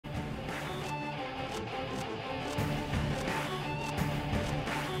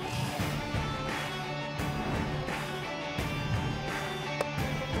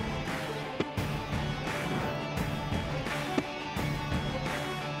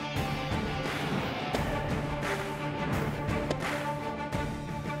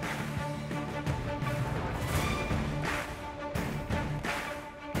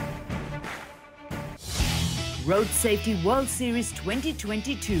Road Safety World Series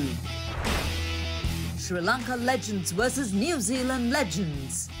 2022. Sri Lanka Legends versus New Zealand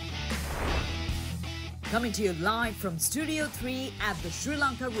Legends. Coming to you live from Studio 3 at the Sri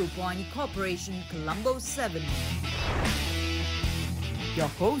Lanka Rupavahini Corporation, Colombo 7. Your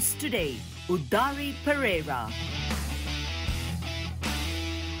host today, Udari Pereira.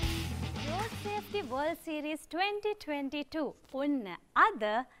 Road Safety World Series 2022. ඔන්න අද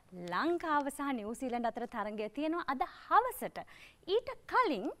ලංකාව සහ නිව්සීලන්ත අතර තරගය තියෙනවා අද හවසට. ඊට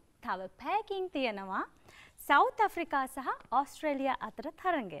කලින් තව පැයකින් තියෙනවා සවුත් අප්‍රිකා සහ ඕස්ට්‍රේලියා අතර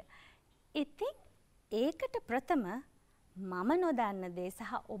තරගය. ඉතින් ඒකට ප්‍රථම මම නොදන්න දේ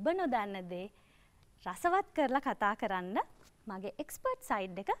සහ ඔබ නොදන්න දේ රසවත් කරලා කතා කරන්න මගේ එක්ස්පර්ට්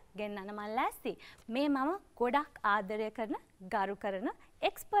සයිඩ් එක ගෙන්නන්න මම ලෑස්ති. මේ මම ගොඩක් ආදරය කරන ගරු කරන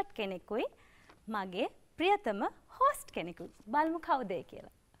එක්ස්පර්ට් කෙනෙකුයි මගේ ප්‍රියතම හොස්ට් කෙනෙකුයි. බලමු කවුද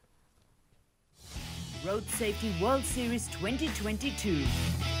කියලා. Road Safety World Series 2022.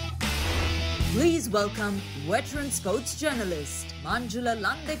 Please welcome veteran sports journalist Manjula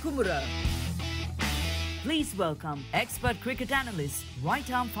Landekumura. Please welcome expert cricket analyst,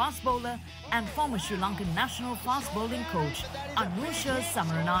 right-arm fast bowler and former Sri Lankan national fast bowling coach Anusha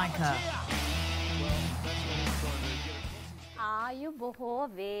Samaranayaka. ආයුබෝව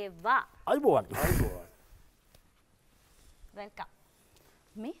වේවා. අයිබෝවන්. Welcome.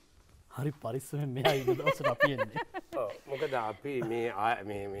 මේ හරි පරිස්සමෙන් මෙහා ඉන්න දවසට අපි එන්නේ. මොකද අපි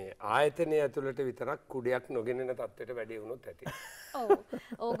මේ ආයතනය ඇතුළට විතරක් කුඩයක් නොගෙනෙන තත්ත්වයට වැඩි වුණොත් ඇති. ඔව්.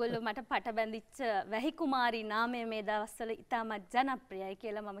 ඕගොල්ලෝ මට පට බැඳිච්ච වැහි කුමාරී නාමය මේ දවස්වල ඉතාමත් ජනප්‍රියයි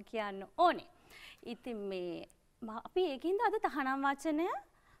කියලා මම කියන්න ඕනේ. ඉතින් මේ අපි ඒකින්ද අද තහනම් වචනය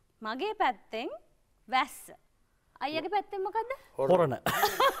මගේ පැත්තෙන් වැස්ස. අයියගේ පැත්තෙන් මොකද්ද? හොරණ.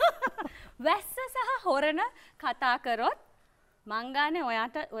 වැස්ස සහ හොරණ කතා කරොත් මං ගානේ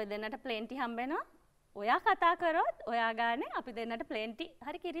ඔයාට ඔය දෙන්නට ප්ලේන්ටි හම්බෙනවා. ඔයා කතා කරොත් ඔයා ගානේ අපි දෙන්නට ප්ලේන්ටි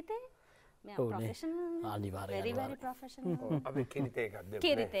හරි කිරිතේ. මම ප්‍රොෆෙෂනල් අනිවාර්යයෙන් very very professional. අපි කිරිතේ එකක් දෙමු.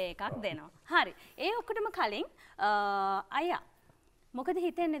 කිරිතේ එකක් දෙනවා. හරි. ඒ ඔක්කොටම කලින් අයියා මොකද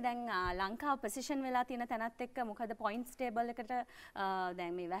හිතෙන්නේ දැන් ලංකාව පොසිෂන් වෙලා තියෙන තැනත් එක්ක මොකද පොයින්ට්ස් ටේබල් එකට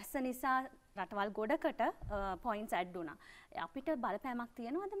දැන් මේ වැස්ස නිසා රටවල් ගොඩකට පොයින්ට්ස් ඇඩ් වුණා. අපිට බලපෑමක්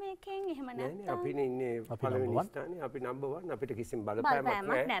තියනවද මේකෙන්? එහෙම නැත්නම් අපිනේ ඉන්නේ පළවෙනි ස්ථානේ අපි නම්බර් 1 අපිට කිසිම බලපෑමක්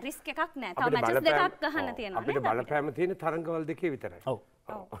නෑ. රිස්ක් එකක් නෑ. තව මැචස් දෙකක් ගහන්න තියෙනවා අපිට බලපෑම තියෙන තරඟවල දෙකේ විතරයි. ඔව්.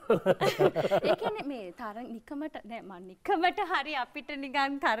 ඒ කියන්නේ මේ තරඟ නිකමට නෑ මම නිකමට හරි අපිට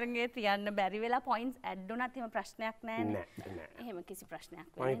නිකන් තරඟේ තියන්න බැරි වෙලා පොයින්ට්ස් ඇඩ් වුණත් එහෙම ප්‍රශ්නයක් නෑනේ. නෑ. එහෙම කිසි ප්‍රශ්නයක්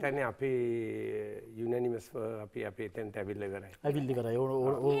මම හිතන්නේ අපි යුනැනිමස් අපි එතෙන්ට ඇවිල්ලා ඉවරයි. ඇවිල්ලි කරා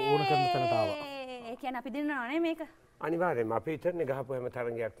ඕන කරන තැනට ආවා. ඒ කියන්නේ අපි දෙන්නවා නේ මේක. අනිවාර්යයෙන්ම අපි හිතන්නේ ගහපු හැම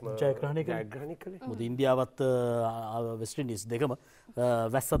තරඟයක්ම ජයග්‍රහණය කළේ. මොකද ඉන්දියාවත් වෙස්ට් ඉන්ඩීස් දෙකම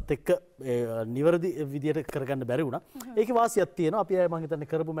වැස්සත් එක්ක නිවැරදි විදියට කරගන්න බැරි වුණා. ඒකේ වාසියක් තියෙනවා. අපි මම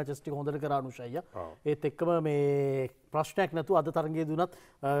හිතන්නේ කරපු මැචස් ටික හොඳට කරා අනුෂයියා. ඒත් එක්කම මේ ප්‍රශ්නයක් නැතුව අද තරඟයේ දුනත්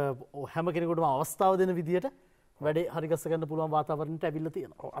හැම කෙනෙකුටම අවස්ථාව දෙන විදියට වැඩේ හරි ගස්ස ගන්න පුළුවන් වාතාවරණයට ඇවිල්ලා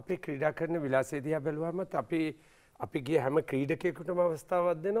තියෙනවා. අපි ක්‍රීඩා කරන විලාසය දිහා බැලුවමත් අපි ගිය හැම ක්‍රීඩකයෙකුටම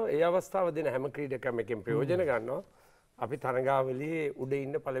අවස්ථාවක් දෙනවා. ඒ අවස්ථාව දෙන හැම ක්‍රීඩකයෙක්ම එකෙන් ප්‍රයෝජන ගන්නවා. අපි තරඟාවලියේ උඩ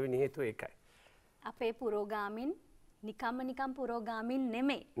ඉන්න පළවෙනි හේතුව ඒකයි. අපේ පුරෝගාමින් නිකම් පුරෝගාමින්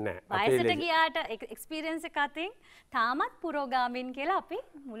නෙමෙයි. නෑ. වයසට ගියාට එක්ස්පීරියන්ස් එක අතින් තාමත් පුරෝගාමින් කියලා අපි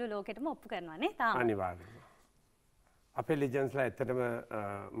මුළු ලෝකෙටම ඔප්පු කරනවා නේ තාම. අනිවාර්යයෙන්ම. අපේ ලෙජන්ඩ්ස්ලා ඇත්තටම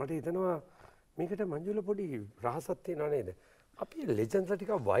මට හිතෙනවා මේකට මංජුල පොඩි රහසක් තියෙනව නේද? අපි ලෙජන්ඩ්ස්ලා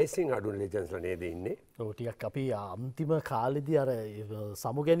ටිකක් වයසින් අඩු ලෙජන්ඩ්ස්ලා නේද ඉන්නේ? ඔව් ටිකක් අපි අන්තිම කාලෙදී අර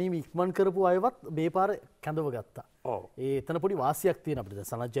සමු ගැනීම ඉක්මන් කරපු අයවත් මේ පාර කැඳව ගත්තා. ඔව්. ඒ එතන පොඩි වාසියක් තියෙන අපිට.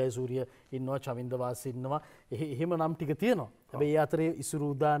 සනත් ජයසූරිය ඉන්නවා, චමින්ද වාසි ඉන්නවා. එහෙම නම් ටික තියෙනවා. හැබැයි ඒ අතරේ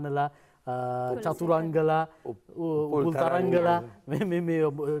ඉසුරු උදානලා චතුරංගලා උපුල් තරංගලා මේ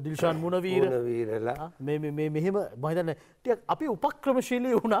ඩිල්ෂාන් මුණවීරලා මෙහෙම මම හිතන්නේ ටිකක් අපි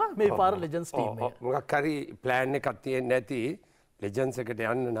උපක්‍රමශීලී වුණා මේ පාර ලෙජන්ඩ්ස් ටීම් එක. මොකක් හරි ප්ලෑන් එකක් තියෙන්නේ නැති ලෙජන්ඩ්ස් එකට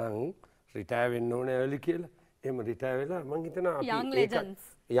යන්න නම් රිටයර් වෙන්න ඕනේ early කියලා. එහෙම රිටයර් වෙලා මම හිතනවා අපි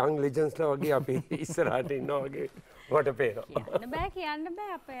young legends ලා වගේ අපි ඉස්සරහට ඉන්නවා වගේ මට පේනවා. කියන්න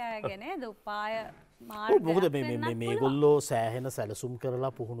බෑ අපේ අයගේ නේද උපාය මොකද මේගොල්ලෝ සෑහෙන සැලසුම්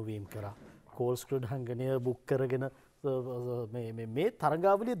කරලා පුහුණු වීම කරා. කෝල්ස් ක්‍රීඩාංගණය බුක් කරගෙන මේ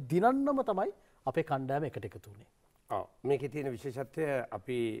තරඟාවලිය දිනන්නම තමයි අපේ කණ්ඩායම එකට එකතු වුණේ. ඔව් මේකේ තියෙන විශේෂත්වය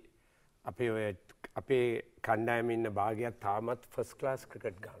අපේ කණ්ඩායමේ ඉන්න භාගයක් තාමත් ෆස්ට් ක්ලාස්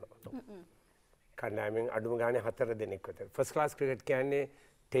ක්‍රිකට් ගහනවා. කණ්ඩායමෙන් අඩුම ගානේ 4 දෙනෙක් විතර. ෆස්ට් ක්ලාස් ක්‍රිකට් කියන්නේ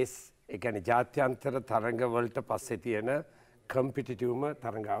ටෙස්ට් ඒ කියන්නේ ජාත්‍යන්තර තරඟ වලට පස්සේ තියෙන කම්පිටිටිව්ම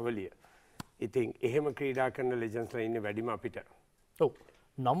තරඟාවලිය. ඉතින් එහෙම ක්‍රීඩා කරන ලෙජන්ඩ්ස්ලා ඉන්නේ වැඩිම අපිට. ඔව්.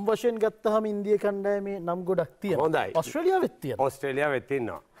 නම් වශයෙන් ගත්තහම ඉන්දිය කණ්ඩායමේ නම් ගොඩක් තියෙනවා. හොඳයි. ඕස්ට්‍රේලියාවෙත් තියෙනවා. ඕස්ට්‍රේලියාවෙත්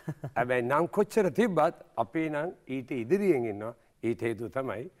ඉන්නවා. හැබැයි නම් කොච්චර තිබ්බත් අපි නම් ඊට ඉදිරියෙන් ඉන්නවා. ඊට හේතුව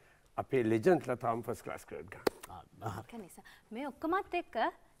තමයි අපේ ලෙජන්ඩ්ලා තාම ෆස්ට් ක්ලාස් ක්‍රිකට් ගන්න. ඒක නිසා මේ ඔක්කොමත් එක්ක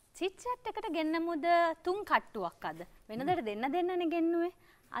චිට් චැට් එකට ගෙන්නමුද 3 කට්ටුවක් අද. වෙනදට දෙන්නනේ ගෙන්නුවේ.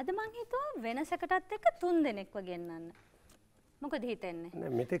 අද මං හිතුවා වෙනසකටත් එක්ක 3 දෙනෙක්ව ගෙන්නන්න. මොකද හිතන්නේ?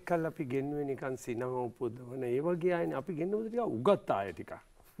 නෑ මෙතෙක් කල් අපි ගෙන්නුවේ නිකන් සිනහව උපදවන ඒ වගේ අයනේ අපි ගෙන්නුවද ටිකක් උගත් අය ටිකක්.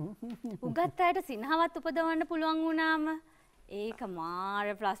 උගත් අයට සිනහවත් උපදවන්න පුළුවන් වුණාම ඒක මාර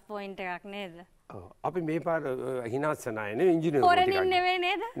ප්ලස් පොයින්ට් එකක් නේද? ඔව් අපි මේ පාර හිනාස්සනායනේ ඉංජිනේරු හොරනින් නෙවෙයි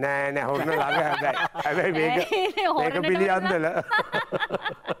නේද? නෑ හොරන ළඟ හැබැයි මේක පිළියන්දල.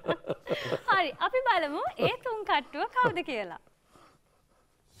 හරි අපි බලමු ඒ 3 කට්ටුව කවුද කියලා.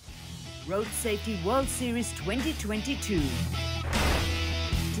 Road Safety World Series 2022.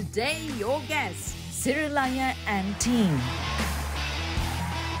 Today, your guests, Siril Aiya and team.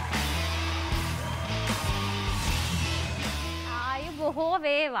 බොහෝ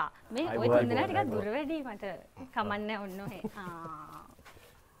වේවා. මේ ඔය තුන් දෙනා ටිකක් දුර වැඩි මට කමන්නේ ඔන්න ඔහේ.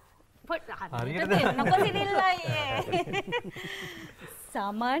 හරියට දෙන්නකො සිරිල් අයියේ.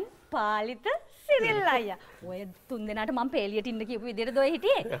 සමන් පාලිත සිරිල් අයියා. ඔය තුන් දෙනාට මම පේලියට ඉන්න කියපු විදිහට දොයි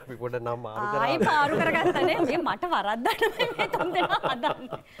හිටියේ. අපි පොඩ නම් මාරු කරා. ආයි පාරු කරගත්තනේ. මේ මට වරද්දන්න මේ තුන් දෙනා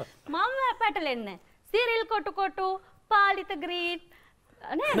හදන්නේ. මම පැටලෙන්නේ. සිරිල් කොටු කොටු පාලිත ග්‍රීන්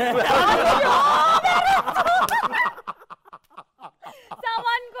නේද?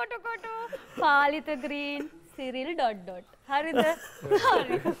 සමන් කොටු කොටු Palitha green Cyril dot dot. හරිද?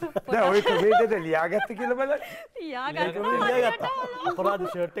 හරි. දැන් ඔය කමෙන්ට් එක ලියාගත්ත කියලා බලන්න. ලියාගත්තා. අපරාධ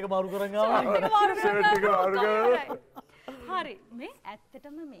ෂර්ට් එක මාරු කරන් ආවා. ෂර්ට් එක මාරු කරලා. හරි. මේ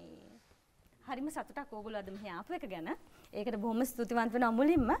ඇත්තටම මේ හරිම සතුටක් ඕගොල්ලෝ අද මෙහි ආපු එක ගැන. ඒකට බොහොම ස්තුතිවන්ත වෙනවා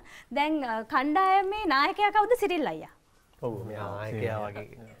මුලින්ම. දැන් කණ්ඩායමේ නායකයා කවුද? සිරිල් අයියා. ඔව් මෙයා නායකයා වගේ.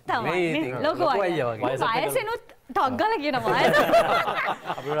 තමයි. ලොකු අයියා වගේ. වයසෙනුත් ටග්ගල කියන වයස.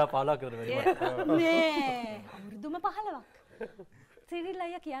 අපි වඩා 15ක් විතර වැඩි. නේ. අවුරුදුම 15ක්. සිරිල්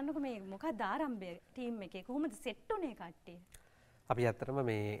අයියා කියන්නකෝ මේ මොකක්ද ආරම්භය ටීම් එකේ කොහොමද සෙට් උනේ කට්ටිය? අපි ඇත්තටම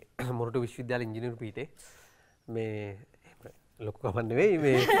මේ මොරටු විශ්වවිද්‍යාල ඉංජිනේරු පීඨේ මේ ලොකු කමක් නෙවෙයි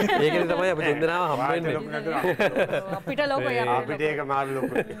මේ ඒකනේ තමයි අපි තුන්දෙනාම හම්බ වෙන්නේ. අපිට ලොකෝ යා. අපිට ඒක මාරු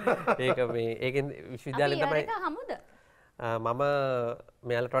ලොකු. ඒක මේ ඒකෙන් විශ්වවිද්‍යාලෙන් තමයි හමුද? මම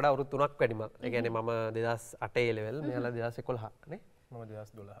මෙයාලට වඩා අවුරුදු 3ක් වැඩිම. ඒ කියන්නේ මම 2008 A level මෙයාලා 2011 නේ. මම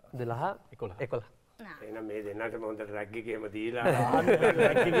 2012. 12 11. එහෙනම් මේ දෙන්නටම හොඳට රැග් එකේම දීලා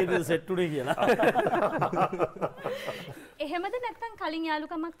රැග් එකේදී සෙට් උනේ කියලා. එහෙමද නැත්නම් කලින්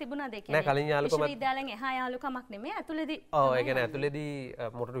යාළුකමක් තිබුණාද? ඒ නෑ කලින් යාළුකමක් විශ්වවිද්‍යාලෙන් එහා යාළුකමක් නෙමෙයි ඇතුළේදී. ඔව් ඒ කියන්නේ ඇතුළේදී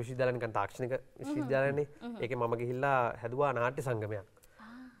මොරටු විශ්වවිද්‍යාලය නිකන් තාක්ෂණික විශ්වවිද්‍යාලයනේ. ඒකේ මම ගිහිල්ලා හැදුවා නාට්‍ය සංගමයක්.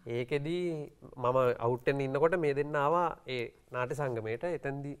 ඒකෙදී මම අවුට් වෙන්න ඉන්නකොට මේ දෙන්න ආවා ඒ නාට්‍ය සංගමයට.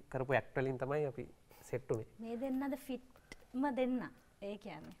 එතෙන්දී කරපු ඇක්ට් වලින් තමයි අපි සෙට් උනේ. මේ දෙන්නද ෆිට්ම දෙන්න. ඒ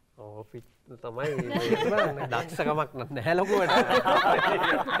කියන්නේ. ඔව් ෆිට් තමයි. දක්ෂකමක් නැහැ ලොකුවට.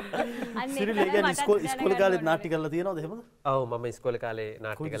 සිරිල් ඒ කියන්නේ ඉස්කෝලේ කාලේ නාට්‍ය කරලා තියෙනවද එහෙමද? ඔව් මම ඉස්කෝලේ කාලේ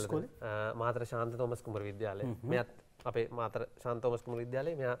නාට්‍ය කරලා තියෙනවා. මාතර ශාන්ත තෝමස් කුමාර විද්‍යාලය. මෙයත් අපේ මාතර ශාන්ත තෝමස් කුමාර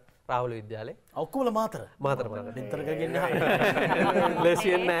විද්‍යාලය. මෙයා රාහුල විද්‍යාලය. ඔක්කොම මාතර. මාතර. බින්තර ගන්නේ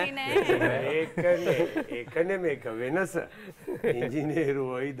ලේසියෙන් නෑ. ඒකනේ මේක වෙනස.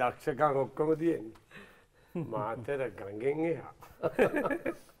 ඉංජිනේරුවෝයි දක්ෂකම් ඔක්කොම තියෙන්නේ. මාතර ගංගෙන් එහා.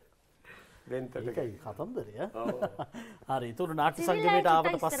 ඒකයි කතන්දරය. හරි. ඒතකොට නාට්‍ය සංගමයට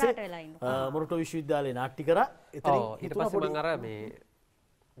ආවට පස්සේ මොරටු විශ්වවිද්‍යාලයේ නාට්‍ය කරා. එතනින් ඊට පස්සේ මම අර මේ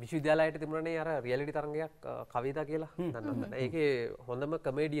විශ්වවිද්‍යාලයට තිබුණනේ අර රියැලිටි තරංගයක් කවිතා කියලා. දන්නවද? ඒකේ හොඳම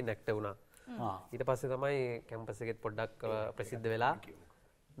කමේඩියන් ඇක්ටර් වුණා. ඊට පස්සේ තමයි කැම්පස් එකෙත් පොඩ්ඩක් ප්‍රසිද්ධ වෙලා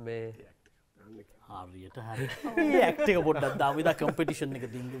මේ හරියට හරි. ඒ ඇක්ට් එක පොඩ්ඩක් දාමු. ඉතින් කම්පිටිෂන් එක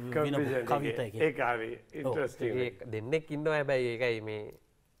දින්න වෙන කවිතා එකේ. ඒක හරි ඉන්ටරෙස්ටිං. ඒ දෙන්නෙක් ඉන්නවා හැබැයි ඒකයි මේ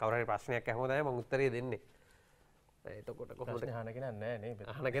කවුරු හරි ප්‍රශ්නයක් අහුවම තමයි මම උත්තරේ දෙන්නේ. එතකොට කොහොමද අහන කෙනා නෑ නේ.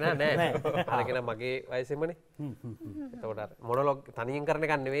 අහන කෙනා නෑ. අහන කෙනා මගේ වයසෙමනේ. එතකොට අර මොනොලොග් තනියෙන් කරන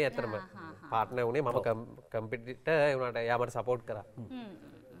එකක් නෙවෙයි ඇත්තටම. පාර්ට්නර් උනේ මම කම්පිටිටර් ඒ උනාට එයා මට සපෝට් කරා.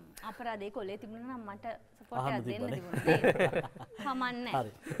 අපරාධේ කොලේ තිබුණා නම් මට සපෝට් එකක් දෙන්න තිබුණා. කමන්නේ.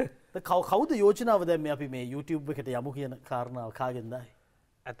 හරි. කවුද යෝජනාව දැන් මේ අපි මේ YouTube එකට යමු කියන කාරණාව කාගෙන්ද ආවේ?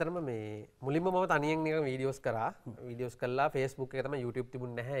 ඇත්තටම මේ මුලින්ම මම තනියෙන් නිකන් වීඩියෝස් කරා. වීඩියෝස් කළා Facebook එක තමයි YouTube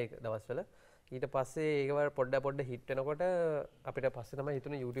තිබුණ නැහැ ඒ දවස්වල. ඊට පස්සේ ඒක පොඩ්ඩ හිට වෙනකොට අපිට පස්සේ තමයි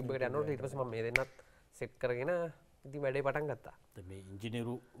හිතුනේ YouTube එකට යනකොට ඊට පස්සේ මම මේ දෙන්නත් සෙට් කරගෙන ඉතින් වැඩේ පටන් ගත්තා. දැන් මේ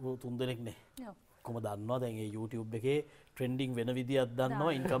ඉංජිනේරු තුන් දෙනෙක් නේ. ඔව්. ඔක්කොම දන්නවා දැන් ඒ YouTube එකේ ට්‍රෙන්ඩින් වෙන විදියක්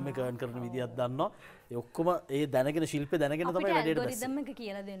දන්නවා ඉන්කම් එක earn කරන විදියක් දන්නවා ඒ ඔක්කොම ඒ දැනගෙන ශිල්පේ දැනගෙන තමයි වැඩේට බැස්සේ ඇල්ගොරිතම් එක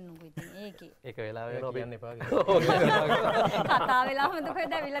කියලා දෙන්නකෝ ඉතින් ඒකේ ඒක වෙලා වෙනවා කියන්න එපා කියලා. කතා වෙලාවම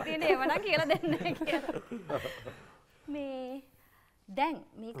කොහෙද ඇවිල්ලා තියෙන්නේ ඒව නම් කියලා දෙන්නේ කියලා. මේ දැන්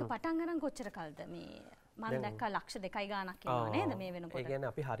මේක පටන් ගන්න කොච්චර කල්ද මේ මම දැක්කා ලක්ෂ 2යි ගාණක් යනවා නේද මේ වෙනකොට. ඒ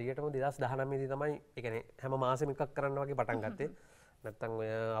කියන්නේ අපි හරියටම 2019 දී තමයි ඒ කියන්නේ හැම මාසෙම එකක් කරන්න වගේ පටන් ගත්තේ. නැත්තම් ඔය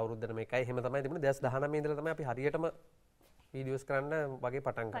අවුරුද්දට මේකයි එහෙම තමයි තිබුණේ 2019 ඉඳලා තමයි අපි හරියටම වීඩියෝස් කරන්න වගේ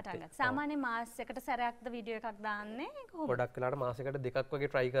පටන් ගත්තේ. සාමාන්‍ය මාසයකට සැරයක්ද වීඩියෝ එකක් දාන්නේ කොහොමද? ගොඩක් වෙලාවට මාසයකට දෙකක් වගේ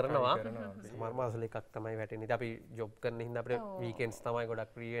try කරනවා. සමහර මාසෙල එකක් තමයි වැටෙන්නේ. ඉතින් අපි ජොබ් කරන හින්දා අපිට weekends තමයි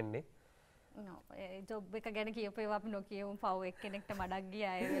ගොඩක් free වෙන්නේ. ජොබ් එක ගැන කියපු ඒවා අපි නොකියමු පව් එක්කෙනෙක්ට මඩක්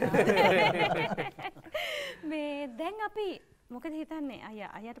ගියා ඒ වෙලාවට. මේ දැන් අපි මොකද හිතන්නේ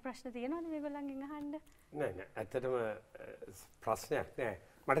අයියට ප්‍රශ්න තියෙනවද මේගොල්ලන්ගෙන් අහන්න? නෑ ඇත්තටම ප්‍රශ්නයක් නෑ.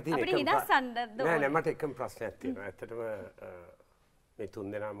 මට තියෙන අපිට හිතස්සන්නද? නෑ මට එකම ප්‍රශ්නයක් තියෙනවා. ඇත්තටම මේ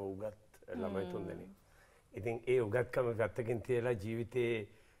තුන්දෙනාම උගත් ළමයි තුන්දෙනෙක්. ඉතින් ඒ උගත්කම පැත්තකින් තියලා ජීවිතේ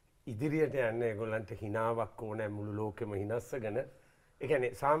ඉදිරියට යන්න ඒගොල්ලන්ට හිනාවක් ඕනෑ මුළු ලෝකෙම හිනස්සගෙන. ඒ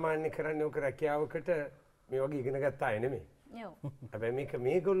කියන්නේ සාමාන්‍ය කරන්නේ ඔක රැකියාවකට මේ වගේ ඉගෙන ගත්ත අය නෙමෙයි. ඔව්. හැබැයි මේක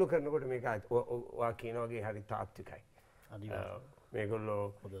මේගොල්ලෝ කරනකොට මේක ඔයා කියන වගේ හරි තාත්විකයි. මේගොල්ලෝ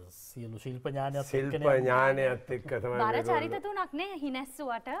සියලු ශිල්ප ඥානයත් එක්ක තමයි බර චරිත තුනක් නේ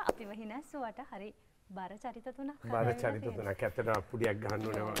හිනැස්සුවට අපිව හිනැස්සුවට හරි බර චරිත තුනක්. බර චරිත තුනක් ඇත්තටම පුඩියක් ගහන්න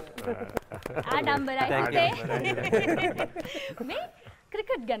ඕනේ. ආඩම්බරයි මේ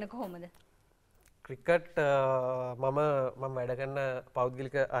ක්‍රිකට් ගැන කොහොමද? ක්‍රිකට් මම වැඩ කරන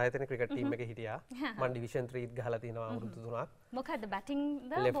පෞද්ගලික ආයතන ක්‍රිකට් ටීම් එකේ හිටියා. මම ඩිවිෂන් 3 ත් ගහලා තිනවා අවුරුදු 3ක්. මොකද්ද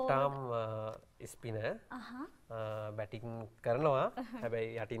බැටින්ද left arm spinner. බැටිං කරනවා. හැබැයි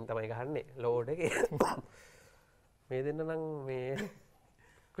යටින් තමයි ගහන්නේ ලෝඩ් එකේ. මේ දෙන්න නම් මේ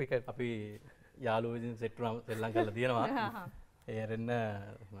ක්‍රිකට් අපි යාළුවෝ ඉදින් සෙට් වුණා සෙල්ලම් කරලා තියෙනවා. ඒ රෙන්න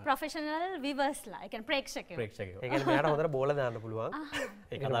ප්‍රොෆෙෂනල් විවර්ස්ලා ඒ කියන්නේ ප්‍රේක්ෂකයෝ. ඒ කියන්නේ මෙයාට හොඳට බෝල දාන්න පුළුවන්.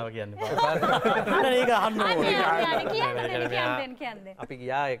 ඒ කතාව කියන්න එපා. ඒක අහන්න ඕනේ. කියන්නේ. අපි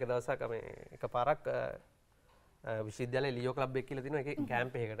ගියා එක දවසක් මේ එකපාරක් විශ්වවිද්‍යාලයේ ලියෝ ක්ලබ් එක කියලා තියෙනවා. ඒකේ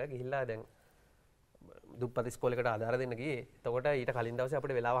කැම්ප් එකකට ගිහිල්ලා දැන් දුප්පත් ඉස්කෝලේකට ආධාර දෙන්න ගියේ. එතකොට ඊට කලින් දවසේ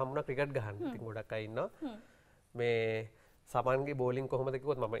අපිට වෙලාව හම්බුණා ක්‍රිකට් ගහන්න. ඉතින් ගොඩක් අය ඉන්නවා. මේ සමන්ගේ බෝලිං කොහොමද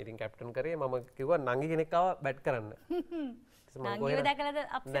කිව්වොත් මම ඉතින් කැප්ටන් කරේ මම කිව්වා නංගි කෙනෙක් ආවා බැට් කරන්න. නංගිව දැකලාද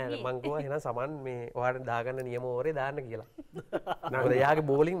අප්සෙට් නෑ මං කිව්වා එහෙනම් සමන් මේ ඔයාලට දාගන්න නියම ඕරේ දාන්න කියලා. මොකද එයාගේ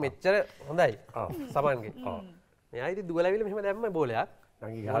බෝලිං මෙච්චර හොඳයි. සමන්ගේ. මෙයා ඉතින් දුවලාවිල මෙහෙම දැම්ම බෝලයක්.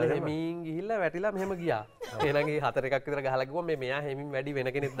 නංගි ගහලා හෙමින් ගිහිල්ලා වැටිලා මෙහෙම ගියා. ඒ නංගි 4 එකක් විතර ගහලා කිව්වා මේ මෙයා හෙමින් වැඩි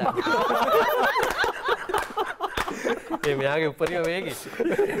වෙන කෙනෙක් දාන්න. ඒ මෙයාගේ උපරිම වේගය.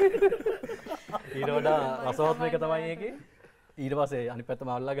 ඊට වඩා රසවත් මේක තමයි ඒකේ. ඊට පස්සේ අනිත් පැත්ත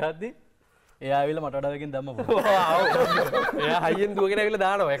මල්ලා ගහද්දි එයා ඇවිල්ලා මට වඩා වෙකින් දැම්ම පොඩ. එයා හයියෙන් දුවගෙන ඇවිල්ලා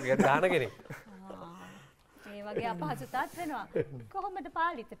දානවා. ඒක දාන කෙනෙක්. මේ වගේ අපහසුතාවක් වෙනවා. කොහොමද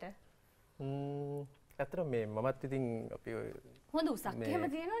පාලිතට? ඇත්තට මේ මමත් ඉතින් අපි හොඳ උසක් එහෙම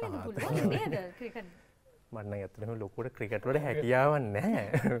තියෙනව නේද පුළුවන් නේද ක්‍රිකට්? මට නම් ඇත්තටම ලොකුවට ක්‍රිකට් වල හැකියාවක් නැහැ.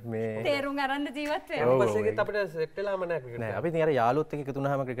 මේ තේරුම් අරන් ජීවත් වෙන්න. ඊපස්සේත් අපිට සෙට් වෙලාම නැහැ ක්‍රිකට්. නෑ අපි ඉතින් අර යාළුවොත් එක්ක එකතු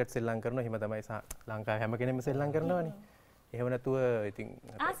වුණාම ක්‍රිකට් සෙල්ලම් කරනවා. එහෙම තමයි ලංකාවේ හැම කෙනෙක්ම සෙල්ලම් කරනවානේ. එහෙම නැතුව ඉතින්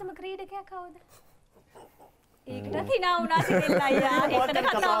ආසම ක්‍රීඩකයා කවුද? ඒකට හිනා වුණා සිරිල් අයියා. ඒකට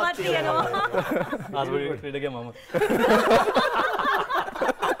කතාවක් තියෙනවා. ආසම ක්‍රීඩකයා මම.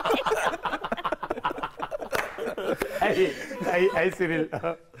 ඇයි සිරිල්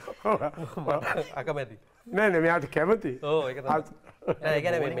අකමැති. නෑ මෙයාට කැමති. ඔව් ඒක තමයි. ඒ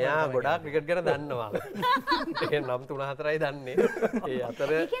කියන්නේ මෙයා ගොඩාක් ක්‍රිකට් ගැන දන්නවා. ඒ නම් 3-4යි දන්නේ. ඒ අතර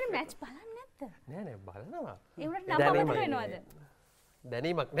ඒ කියන්නේ මැච් බලන්නේ නැද්ද? නෑ බලනවා. ඒ උනට නම් අමතක වෙනවද?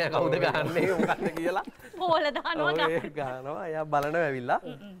 දැනීමක් නෑ කවුද ගහන්නේ මොකක්ද කියලා. බෝල දානවා ඔය ගහනවා. එයා බලනවා ඇවිල්ලා.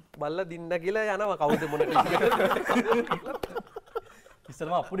 බල්ලා දින්න කියලා යනවා කවුද මොන ටීම්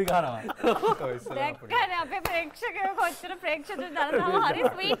ඉස්සරම අපුඩි ගහනවා. ඔව් ඉස්සරම දැක්කනේ අපේ ප්‍රේක්ෂකයෝ කොච්චර ප්‍රේක්ෂකයෝ දරනවා හරි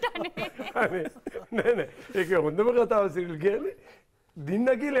ස්වීට් අනේ. නෑ ඒක හොඳම කතාව සිරිල් කියන්නේ දින්න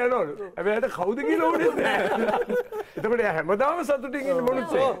කියලා යනවලු. හැබැයි අර කවුද කියලා ඕනේ නෑ. එතකොට එයා හැමදාම සතුටින් ඉන්න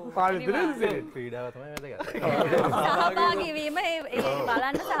මොනුස්සේ. පාලිත නේද සිරිල්? ක්‍රීඩාව තමයි වැදගත්. සහභාගී වීම ඒ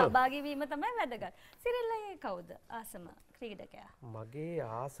බලන්න සහභාගී වීම තමයි වැදගත්. සිරිල් අයියා කවුද ආසම ක්‍රීඩකයා? මගේ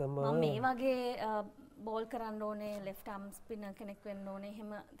ආසම මම මේ වගේ බෝල් කරන්න ඕනේ left arm spinner කෙනෙක් වෙන්න ඕනේ එහෙම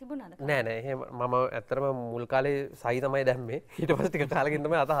තිබුණාද? නෑ එහෙම මම ඇත්තටම මුල් කාලේ සයි තමයි දැම්මේ. ඊට පස්සේ ටික කාලෙකින්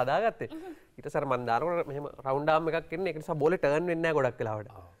තමයි අත හදාගත්තේ. ඊට පස්සේ මම දානකොට මෙහෙම රවුන්ඩ් ආම් එකක් එන්නේ. ඒක නිසා බෝලේ ටර්න් වෙන්නේ නැහැ ගොඩක් වෙලාවට.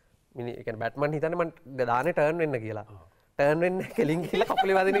 මිනි ඒ කියන්නේ බැට්මන් හිතන්නේ මම දාන්නේ ටර්න් වෙන්න කියලා. ටර්න් වෙන්නේ කෙලින් ගිහලා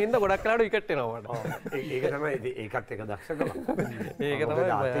කකුලේ වදින ඉන්න ගොඩක් වෙලාවට විකට් එනවා මට. ඒක තමයි ඒකත් එක දක්ෂකම. ඒක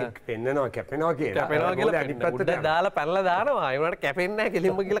තමයි පෙන්නනවා කැපෙනවා කියලා. කැපෙනවා කියලා අනිත් පැත්තට දාලා පැනලා දානවා. ඒ වුණාට කැපෙන්නේ නැහැ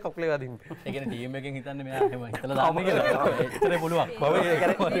කෙලින්ම ගිහලා කකුලේ වදින්න. ඒ කියන්නේ ටීම් එකෙන් හිතන්නේ මෙයා එහෙම හිතලා දාන්න කියලා. එච්චරේ පුළුවන්.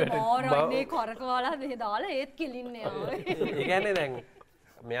 ඕරන්නේ කරකවලා මෙහෙ දාලා ඒත් කෙලින්නේ ආවේ. ඒ කියන්නේ දැන්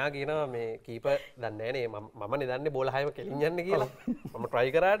මෙයා කියනවා මේ කීපර් දන්නේ නැහැ නේ මම නේ දන්නේ බෝල හයම කෙලින් යන්නේ කියලා. මම try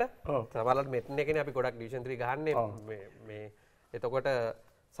කරාට සමහරවිට මෙට්න එකනේ අපි ගොඩක් ඩිවිෂන් 3 ගහන්නේ මේ එතකොට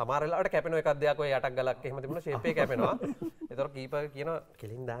සමහර වෙලාවට කැපෙන එකක් දෙයක් ඔය යටක් ගලක් එහෙම තිබුණා ෂේප් එක කැපෙනවා. එතකොට කීපර් කියනවා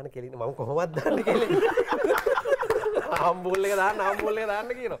කෙලින් දාන්න කෙලින් මම කොහොමද දාන්නේ කෙලින්. ආම්බෝල් එක දාන්න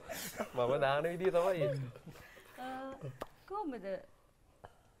කියනවා. මම දාන විදිය තමයි ඒ. කොහොමද?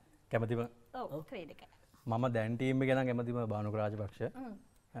 කැමතිම ඔව් ක්‍රීඩක. මම දැන් ටීම් එක නම් කැමතිම බානුක රාජපක්ෂ.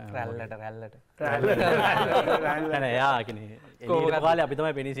 රැල්ලට නෑ යා කියන්නේ එළියට කාලේ අපි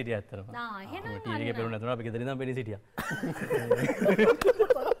තමයි පෙනී සිටියේ ඇත්තටම. ආ එහෙනම් ටීම් එකේ පෙරුණ නැතුණා අපි ගෙදර ඉඳන් පෙනී සිටියා.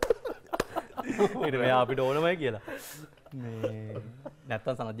 ඊට මෙයා අපිට ඕනමයි කියලා. මේ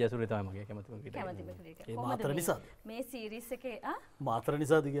නැත්තම් සනත් ජයසූරිය තමයි මගේ කැමතිම ක්‍රීඩක. ඒ මාතර නිසා. මේ සීරීස් එකේ මාතර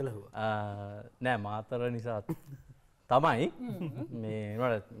නිසාද කියලා හුවා. නෑ මාතර නිසා තමයි මේ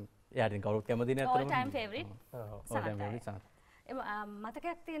නේද එයාට කවුරුත් කැමති නෑ all time favorite. all time favorite Sanath.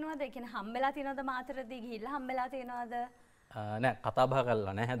 මතකයක් තියෙනවද? ඒ කියන්නේ හම්බෙලා තියෙනවද මාතරදී ගිහිල්ලා හම්බෙලා තියෙනවද? නෑ කතා බහ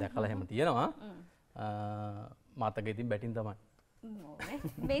කරලා නැහැ දැකලා එහෙම තියෙනවා. මාතකෙ ඉතින් බැටින් තමයි.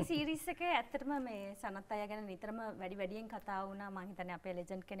 මේ සීරීස් එකේ ඇත්තටම මේ සනත් අය ගැන නිතරම වැඩියෙන් කතා වුණා. මම හිතන්නේ අපේ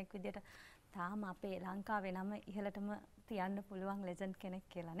ලෙජන්ඩ් කෙනෙක් විදියට තාම අපේ ලංකාවේ නම ඉහළටම තියන්න පුළුවන් ලෙජන්ඩ් කෙනෙක්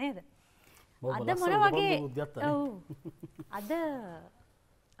කියලා නේද? අද මොන වගේ අද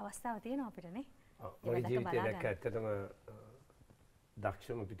අවස්ථාව තියෙනවා අපිට නේ. මගේ ජීවිතේ දැක්ක ඇත්තටම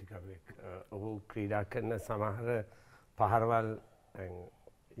දක්ෂම පිටිකරුවෙක්. ඔහු ක්‍රීඩා කරන සමහර පහරවල්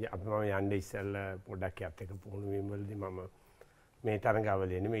අපි මම යන්න ඉස්සෙල්ලා පොඩ්ඩක් යත් එක පුහුණු වීම වලදී මම මේ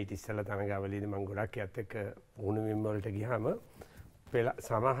තරඟාවලිය නෙමෙයි ඊට ඉස්සෙල්ලා තරඟාවලියේදී මම ගොඩක් යත් එක පුහුණු වීම වලට ගියාම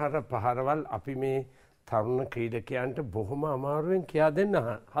සමහර පහරවල් අපි මේ තරුණ ක්‍රීඩකයන්ට බොහොම අමාරුවෙන් කියා දෙන්න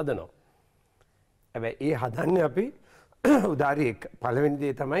හදනවා. හැබැයි ඒ හදන්නේ අපි උදාරි පළවෙනි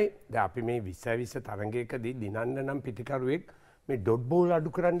දේ තමයි දැන් අපි මේ 20 තරඟයකදී දිනන්න නම් පිටිකරුවෙක් මේ ඩොට් බෝල් අඩු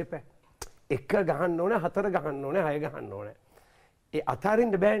කරන්න එපා. එක ගහන්න ඕනේ, හතර ගහන්න ඕනේ, හය ගහන්න ඕනේ. ඒ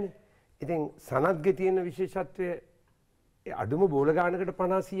අතාරින්න බෑනේ. ඉතින් සනත්ගේ තියෙන විශේෂත්වය ඒ අඩුම බෝල ගානකට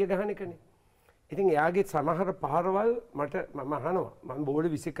 50 100 ගහන එකනේ. ඉතින් එයාගේ සමහර පාරවල් මම අහනවා. මම බෝල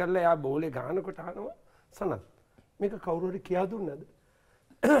විසි කරලා එයා බෝලේ ගහනකොට අහනවා සනත් මේක කවුරු හරි කියා දුන්නද?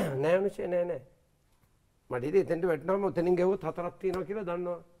 නෑ අනුෂේ නෑ. මට ඉතින් එතෙන්ට වැටෙනවම උතනින් ගියොත් හතරක් තියෙනවා කියලා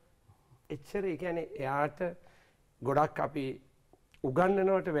දන්නවා. එච්චර ඒ කියන්නේ එයාට ගොඩක් අපි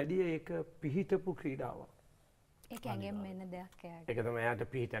උගන්වනවට වැඩිය ඒක පිහිටපු ක්‍රීඩාවක්. ඒක ඇඟෙන් මෙන්න දෙයක් එයාට. ඒක තමයි එයාට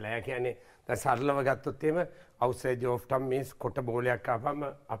පිහිටලා. එයා කියන්නේ දැන් සරලව ගත්තොත් එහෙම අවුට්සයිඩ් ඔෆ් ටම් මීන්ස් කොට බෝලයක් ආවම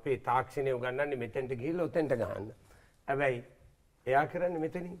අපේ තාක්ෂණය උගන්වන්නේ මෙතෙන්ට ගිහිල්ලා උතෙන්ට ගහන්න. හැබැයි එයා කරන්නේ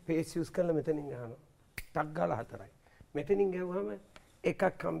මෙතනින් පේස් යූස් කරලා මෙතනින් ගහනවා. ටක් ගාලා හතරයි. මෙතනින් ගහුවම එකක්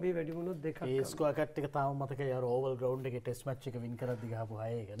කම්බේ වැඩි වුණොත් දෙකක්. ඒ ස්කෝර් කට් එක තාම මතකයි අර ඕවල් ග්‍රවුන්ඩ් එකේ ටෙස්ට් මැච් එක වින් කරද්දි ගහපු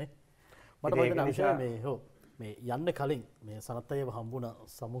අය ඒකනේ. මට මතකයි අවිෂා මේ යන්න කලින් මේ සනත් අයව හම්බුණා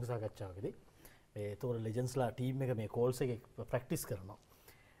සමුහ සාකච්ඡාවකදී. මේ ඒතොර ලෙජන්ඩ්ස්ලා ටීම් එක මේ කෝල්ස් එකේ ප්‍රැක්ටිස් කරනවා.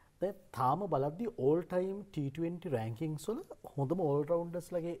 දැන් තාම බලද්දි ඕල් ටයිම් T20 රෑන්කින්ග්ස් වල හොඳම ඕල්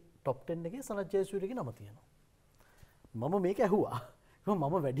රවුන්ඩර්ස්ලාගේ টොප් 10 එකේ සනත් ජයසූරියගේ නම තියෙනවා. මම මේක ඇහුවා.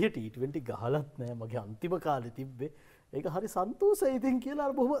 මම වැඩි T20 ගහලත් නෑ මගේ අන්තිම කාලේ තිබ්බේ. ඒක හරි සන්තෝෂයි ඉතින් කියලා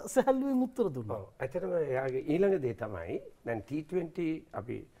අර බොහොම සැහැල්ලුවෙන් උත්තර දුන්නා. ඔව්. ඇත්තටම එයාගේ ඊළඟ දේ තමයි දැන් T20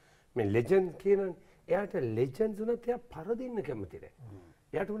 අපි මේ ලෙජන්ඩ් කියනනේ. එයාට ලෙජන්ඩ්ස් උනත් එයා පරදින්න කැමති නෑ.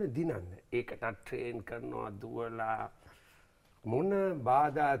 එයාට උනේ දිනන්න. ඒකට ට්‍රේන් කරනවා දුවලා මොන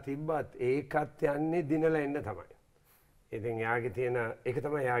බාධා තිබ්බත් ඒකත් යන්නේ දිනලා එන්න තමයි. ඉතින් එයාගේ තියෙන ඒක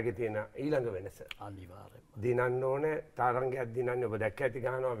තමයි එයාගේ තියෙන ඊළඟ වෙනස. අනිවාර්යයෙන්ම. දිනන්න ඕනේ තරංගයක් දිනන්නේ ඔබ දැක්ක ඇති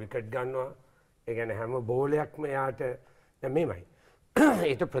ගන්නවා විකට් ගන්නවා. ඒ කියන්නේ හැම බෝලයක්ම එයාට දැන් මේමයි.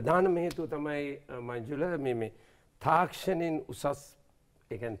 ඒට ප්‍රධානම හේතුව තමයි මංජුල මේ තාක්ෂණයෙන් උසස්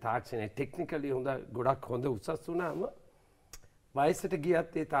ඒ කියන්නේ තාක්ෂණය ටෙක්නිකලි හොඳ ගොඩක් හොඳ උසස් වුණාම වයසට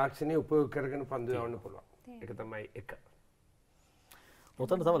ගියත් ඒ තාක්ෂණය උපයෝග කරගෙන පන්දු යවන්න පුළුවන්. ඒක තමයි එක.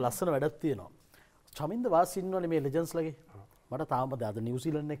 ඔතන තව ලස්සන වැඩක් තියෙනවා. චමින්ද වාස් ඉන්නවනේ මේ ලෙජන්ඩ්ස්ලාගේ. මට තාම අද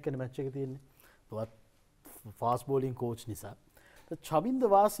නිව්සීලන්ඩ් එක්කනේ මැච් එක තියෙන්නේ. තවත් ෆාස්ට් බෝලින් කෝච් නිසා. චමින්ද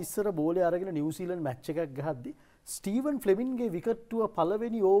වාස් ඉස්සර බෝලේ අරගෙන නිව්සීලන්ඩ් මැච් එකක් ගහද්දි ස්ටීවන් ෆ්ලෙමින්ගේ විකට්ටුව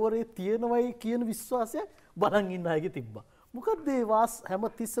පළවෙනි ඕවරේ තියෙනවයි කියන විශ්වාසයක් බලන් ඉන්න අයගේ තිබ්බා. මොකද ඒ වාස් හැම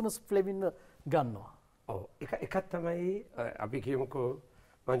තිස්සම ෆ්ලෙමින්ව ගන්නවා. ඔව් එකක් තමයි අපි කියමුකෝ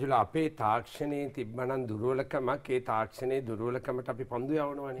මංජුලා අපේ තාක්ෂණයේ තිබ්බනම් දුර්වලකමක් ඒ තාක්ෂණයේ දුර්වලකමට අපි පන්දු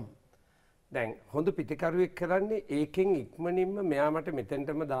යවනවනේ. දැන් හොඳ පිටිකරුවෙක් කරන්නේ ඒකෙන් ඉක්මනින්ම මෙයා මට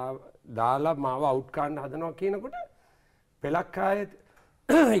මෙතෙන්ටම දාලා මාව අවුට් කරන්න හදනවා කියනකොට පෙලක් ආයෙත්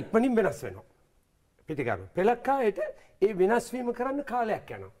ඉක්මනින් වෙනස් වෙනවා. පිටිකරුව. පෙලක් ආයෙත් ඒ වෙනස් වීම කරන්න කාලයක්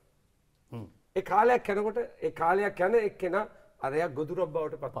යනවා. ඒ කාලයක් යනකොට ඒ කාලයක් යන එක්කෙනා අරයක් ගොදුරක්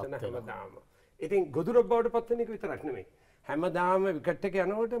බවට පත් වෙන හැමදාම. ඉතින් ගොදුරක් බවට පත් වෙන එක විතරක් නෙමෙයි. හැමදාම විකට් එක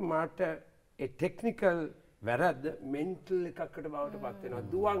යනකොට මාට ඒ ටෙක්නිකල් වැරද්ද මෙන්ටල් එකකට බවට පත් වෙනවා.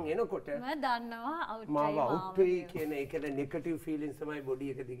 දුවන් එනකොට මම දන්නවා අවුට් මාව අවුට් වෙයි කියන ඒකේ නෙගටිව් ෆීලිංස් තමයි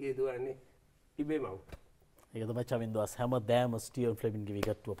බොඩි එක දිගේ දුවන්නේ. ඉබේම අවුට්. ඒක තමයි චවින්දස් හැමදාම ස්ටියන් ෆ්ලෙමින්ගේ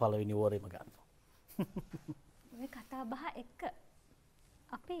විකට්ටුව පළවෙනි ඕවරේම ගන්නවා. මේ කතා බහ එක්ක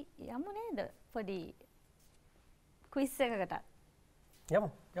අපි යමු නේද පොඩි ක්විස් එකකට. යමු.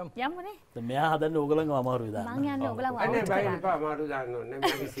 යමුනේ. දැන් මෙයා හදන්නේ ඕගලන්ව අමාරු විදාන්න. මං යන්නේ ඕගලන්ව අනේ අවුට් බයි කරන්න. එපා අමාරු දාන්න ඕනේ.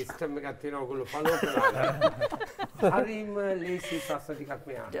 මගේ සිස්ටම් එකක් තියෙනවා ඕගොල්ලෝ ෆලෝ කරලා. හරිම ලේසි ප්‍රශ්න ටිකක්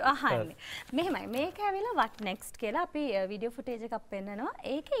මෙයාට. අහන්නේ. මෙහෙමයි මේක ඇවිල්ලා what next කියලා අපි වීඩියෝ ෆුටේජ් එකක් පෙන්නනවා.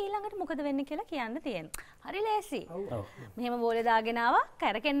 ඒකේ ඊළඟට මොකද වෙන්නේ කියලා කියන්න තියෙනවා. හරි ලේසි. මෙහෙම බෝලේ දාගෙන ආවා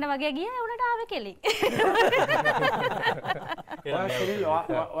කරකෙන්න වගේ ගියා උඩට ආවේ කෙලින්.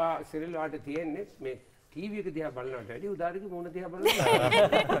 සිරිල් වාට තියෙන්නේ මේ ටීවී එක දිහා බලනවට වැඩි උදාරික මොන දිහා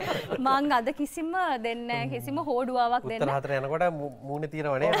බලනවා. මං අද කිසිම දෙන්නේ නැහැ කිසිම හෝඩුවාවක් දෙන්න. උත්තර හතර යනකොට මූණේ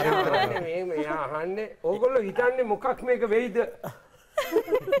තියෙනවනේ. මේ මෙයා අහන්නේ ඕගොල්ලෝ හිතන්නේ මොකක් මේක වෙයිද?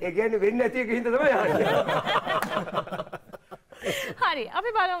 ඒ කියන්නේ වෙන්නේ නැති එක හින්දා තමයි අහන්නේ. හරි අපි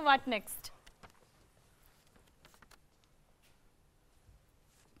බලමු what next.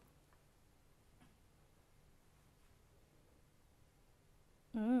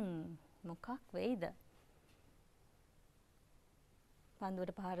 මොකක් වෙයිද?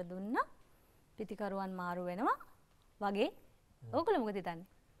 පන්දුවට පහර දුන්නා පිටිකරුවන් මාරු වෙනවා වගේ. ඕගොල්ලෝ මොකද හිතන්නේ?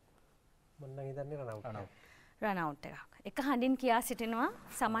 මම නම් හිතන්නේ රන් අවුට් එකක්. එක හඬින් කියා සිටිනවා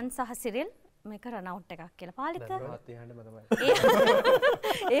සමන් සහ සිරිල් මේක රන් අවුට් එකක් කියලා. පාලික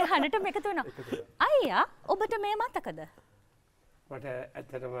ඒ හඬට මේක තුන. අයියා ඔබට මේ මතකද? මට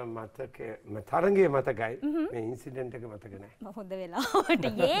ඇත්තටම මතකේ තරංගයේ මතකයි මේ ඉන්සිඩන්ට් එක මතක නැහැ. හොඳ වෙලාවට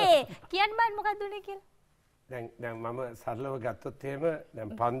යේ කියන්න බෑ මොකක්ද උනේ කියලා. දැන් මම සරලව ගත්තොත් එහෙම දැන්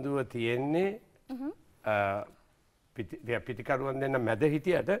පන්දුව තියෙන්නේ පිටිකරුවන් දෙන්න මැද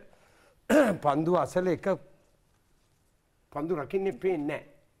හිටියට පන්දුව අසල එක පන්දු රකින්නේ පේන්නේ නැහැ.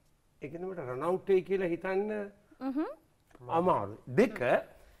 ඒක නමට රන් අවුට් වෙයි කියලා හිතන්න අමාරුයි. දෙක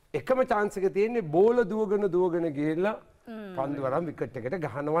එකම chance එක තියෙන්නේ බෝල දුවගෙන ගිහිල්ලා පන්දු අරන් විකට් එකට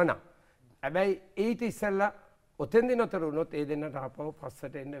ගහනවා නම්. හැබැයි ඊට ඉස්සෙල්ලා ඔතෙන්දී නතර වුණොත් ඒ දෙන්නට ආපහු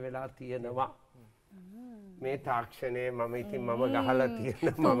පස්සට එන්න වෙලා තියෙනවා. මේ තාක්ෂණය මම ඉතින් මම ගහලා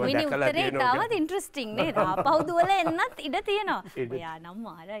තියෙන මම දැකලා තියෙනවා. තාමත් ඉන්ටරෙස්ටිං නේද? ආපහු දුවලා එන්නත් ඉඩ තියෙනවා. එයා නම්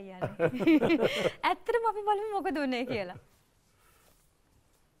මාරයි යන්නේ. ඇත්තටම අපි බලමු මොකද උනේ කියලා.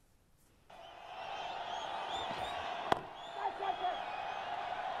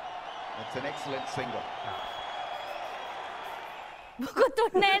 That's an excellent single. මොකද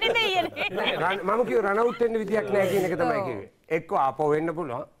උනේ නේද? මම කිව්ව රන් අවුට් වෙන්න විදියක් නැහැ කියන එක තමයි කිව්වේ. එක්ක ආපහු වෙන්න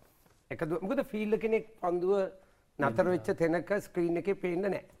පුළුවන්. මොකද ෆීල්ඩ් කෙනෙක් පන්දුව නතර වෙච්ච තැනක ස්ක්‍රීන් එකේ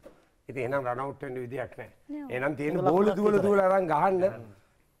පේන්නේ නැහැ. ඉතින් එහෙනම් රන් අවුට් වෙන්න විදියක් නැහැ. එහෙනම් තියෙන බෝල දුවලා අරන් ගහන්න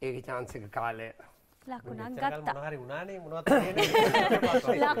ඒකේ chance එක කාලය. ලකුණක් ගත්තා. මොනවා හරි උනානේ මොනවද තියෙන්නේ?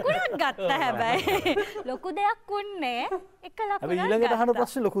 ලකුණක් ගත්තා හැබැයි. ලොකු දෙයක් උන්නේ එක ලකුණක්. හැබැයි ඊළඟට අහන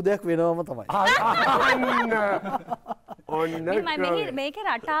ප්‍රශ්නේ ලොකු දෙයක් වෙනවම තමයි. මේකේ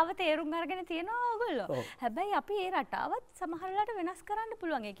රටාව තේරුම් අරගෙන තියෙනවා ඔයගොල්ලෝ. හැබැයි අපි මේ රටාවත් සමහරලාට වෙනස් කරන්න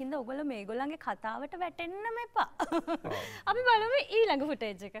පුළුවන්. ඒකින්ද ඔයගොල්ලෝ මේගොල්ලන්ගේ කතාවට වැටෙන්නම එපා. අපි බලමු ඊළඟ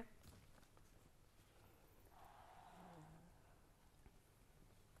ෆුටේජ් එක.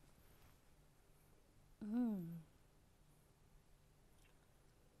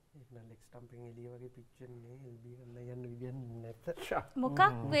 නෙක් ස්ටම්පින් එළිය වගේ පිච්චෙන්නේ එල්බි කරලා යන්න විදියක් නැත. මොකක්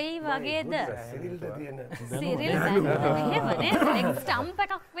වෙයි වගේද? සිරිල්ද තියෙන. සිරිල් එහෙම නේද? නෙක් ස්ටම්ප්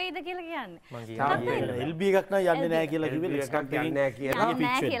එකක් වෙයිද කියලා කියන්නේ. LB එකක් නම් යන්නේ නැහැ කියලා කිව්වේ එකක් යන්නේ නැහැ කියලා.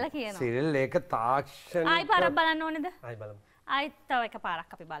 නෑ කියලා කියනවා. සිරිල් ඒක තාක්ෂණික. ආයි පාරක් බලන්න ඕනේද? ආයි බලමු. ආයි තව එක පාරක්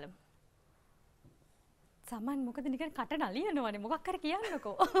අපි බලමු. සමන් මොකද නිකන් කට නලියනවනේ මොකක් හරි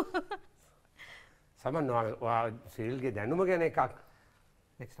කියන්නකෝ. සමන් ඔයා සිරිල්ගේ දැනුම ගැන එකක්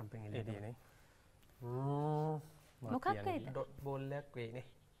නෙක් ස්ටම්පින් එළිය තියෙන්නේ. මොකක් වෙයිද? ඩොට් බෝල් එකක් වෙයිනේ.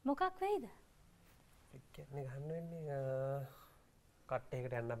 මොකක් වෙයිද? ඒ කියන්නේ ගන්න වෙන්නේ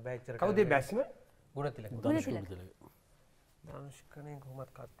කට්ටයකට යන්න බෑ ඉච්චර. කවුද බැස්ම? ගුණතිලක. ගුණතිලක. දානුෂ්කනේ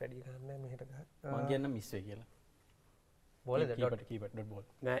කොහොමත් කට් වැඩි ගන්න මෙහෙට ගහ. මං කියන්න මිස් වෙයි කියලා. බෝලේද ඩොට් කීපර් ඩොට් බෝල්.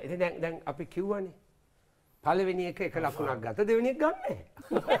 නෑ ඉතින් දැන් අපි කිව්වනේ පළවෙනි එක ලකුණක් ගත්ත දෙවෙනි එක ගන්න නැහැ.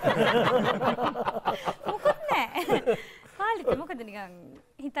 මොකක් නෑ. පාලිත මොකද නිකන්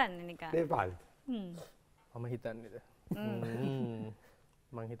හිතන්නේ නිකන්. මේ පාලිත. මම හිතන්නේද?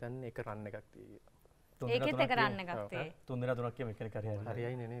 මං හිතන්නේ එක රන් එකක් තියෙනවා. ඒකෙත් එක රන් එකක් තියෙයි. 3 දෙනා 3ක් කියමු එකෙක්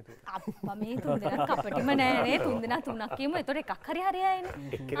හරියයිනේ නේද? අප්පා මේ 3 දෙනා කපටිම නෑ නේ 3 දෙනා 3ක් කියමු. ඒතකොට එකක් හරි හරියයිනේ.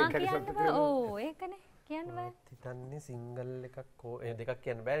 කියන්න බෑ. ඕ ඒකනේ. කියන්න බෑ. හිතන්නේ සිංගල් එකක් දෙකක්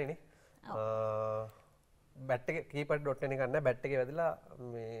කියන්න බෑනේ. බැට් එක කීපර් ඩොට් එක ගන්න බැට් එකේ වැදලා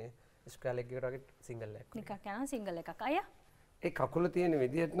මේ ස්ක්වයර් ලෙග් එකට වගේ සිංගල් එකක්. නිකක් යනවා සිංගල් එකක්. අයියා. ඒ කකුල තියෙන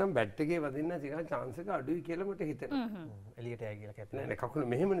විදිහට නම් බැට් එකේ වදින්න ටිකක් chance එක අඩුයි කියලා මට හිතෙනවා. එළියට යයි කියලා කැප්ටන්. නෑ කකුල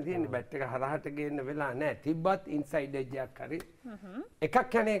මෙහෙමනේ තියෙන්නේ බැට් එක හරහට ගේන්න වෙලා නෑ. තිබ්බත් ඉන්සයිඩ් එජ් එකක් හරි.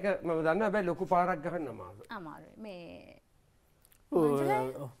 එකක් යන එක මම දන්නවා හැබැයි ලොකු පාරක් ගහන්න අමාරුයි. අමාරුයි. මේ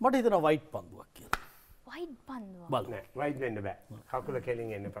මට හිතෙනවා වයිට් පන්දුවක් කියලා. වයිට් පන්දුවක්. නෑ වයිට් වෙන්න බෑ. කකුල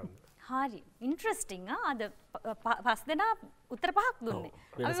කෙලින් එන්න පන්දුව. හරි ඉන්ට්‍රස්ටිං අද පස් දෙනා උත්තර පහක් දුන්නේ.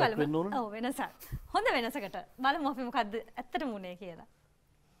 වෙනසක් වෙන්න ඕනේ. ඔව් වෙනසක්. හොඳ වෙනසකට බලමු අපි මොකද්ද ඇත්තටම උනේ කියලා.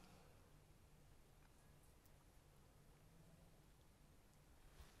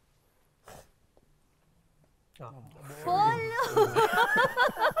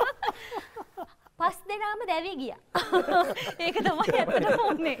 පස් දෙනාම දැවි ගියා. ඒක තමයි ඇත්තටම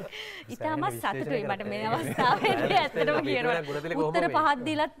උනේ. ඊටම සතුටුයි මට මේ අවස්ථාවේදී ඇත්තටම කියනවා. උත්තර පහක්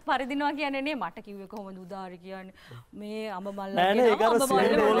දීලත් පරිදිනවා කියන්නේ නේ මට කිව්වේ කොහොමද උදාරි කියන්නේ. මේ අඹ මල්ලා නෑ ඒක අර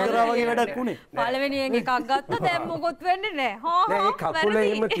සිල් රෝල් කරා වගේ වැඩක් උනේ. පළවෙනියෙන් එකක් ගත්තා දැන් මොකොත් වෙන්නේ නෑ. නෑ ඒ කකුල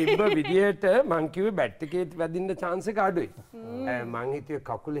එහෙම තිබ්බ විදියට මං කිව්වේ බැට් එකේ වැදින්න chance එක අඩුයි. මං හිතුවේ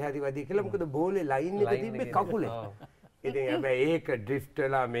කකුලේ හරි වැදි කියලා මොකද බෝලේ ලයින් එක තිබ්බේ කකුලේ. ඉතින් හැබැයි ඒක ඩ්‍රිෆ්ට්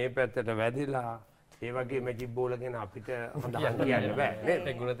වෙලා මේ පැත්තට වැදිලා ඒ වගේ මැජික් බෝල ගැන අපිට හොඳට කියන්න බෑ නේද?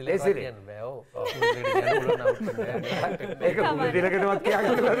 ඒ ගුණතිලක කියන්න බෑ. ඔව්. ඒක ගුණතිලකටවත් කියන්න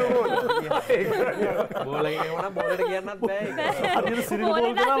බෑ. බෝල කියනවා නම් බෝලට කියන්නත් බෑ. හරියට සිරිල්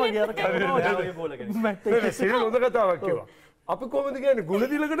බෝල් කරා වගේ අර කැමරාවේ බෝල කෙනෙක්. මේ සිරිල් හොඳ කතාවක් කිව්වා. අපි කොහොමද කියන්නේ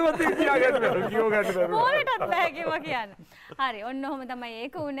ගුණතිලකටවත් ඒක කියාගන්න බෑ. කියව ගන්න බෑ. බෝලටත් බෑ කිව්වා කියන්න. හරි ඔන්න ඔහොම තමයි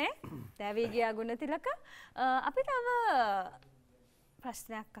ඒක උනේ. දැවි ගියා ගුණතිලක. අපි තව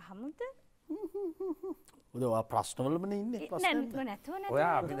ප්‍රශ්නයක් අහමුද? ඔයා ප්‍රශ්නවලමනේ ඉන්නේ නැතුව නැතුව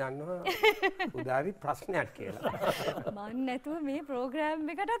ඔයා අපි දන්නවා උදාරි ප්‍රශ්නයක් කියලා. මං නැතුව මේ ප්‍රෝග්‍රෑම්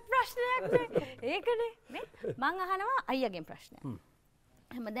එකටත් ප්‍රශ්නයක් නෑ. ඒකනේ නේ මං අහනවා අයියාගෙන් ප්‍රශ්නයක්.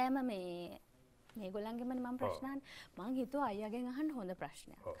 හැමදාම මේගොල්ලන්ගෙමනේ මම ප්‍රශ්න අහන්නේ. මං හිතුවා අයියාගෙන් අහන්න හොඳ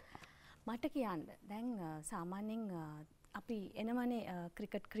ප්‍රශ්නයක්. මට කියන්න දැන් සාමාන්‍යයෙන් අපි එනවනේ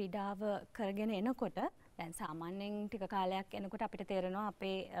ක්‍රිකට් ක්‍රීඩාව කරගෙන එනකොට දැන් සාමාන්‍යයෙන් ටික කාලයක් එනකොට අපිට තේරෙනවා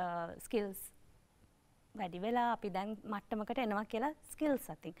අපේ ස්කිල්ස් වැඩි වෙලා අපි දැන් මට්ටමකට එනවා කියලා ස්කිල්ස්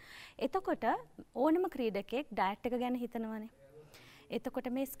අතින්. එතකොට ඕනම ක්‍රීඩකෙක් ඩයට් එක ගැන හිතනවනේ. එතකොට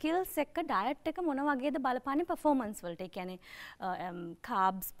මේ ස්කිල්ස් එක්ක ඩයට් එක මොන වගේද බලපාන්නේ පර්ෆෝමන්ස් වලට? ඒ කියන්නේ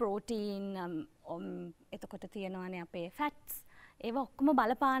කාබ්ස්, ප්‍රෝටීන්, එතකොට තියෙනවානේ අපේ ෆැට්ස්. ඒවා ඔක්කොම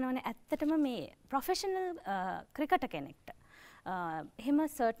බලපානවනේ ඇත්තටම මේ ප්‍රොෆෙෂනල් ක්‍රිකටර් කෙනෙක්ට. එහෙම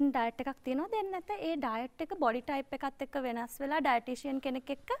සර්ටන් ඩයට් එකක් තියෙනවා දැන් නැත්නම් ඒ ඩයට් එක බොඩි ටයිප් එකත් එක්ක වෙනස් වෙලා ඩයටිෂියන්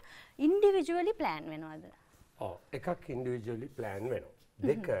කෙනෙක් එක්ක ඉන්ඩිවිජුවලි ප්ලෑන් වෙනවද? ඔව් එකක් ඉන්ඩිවිජුවලි ප්ලෑන්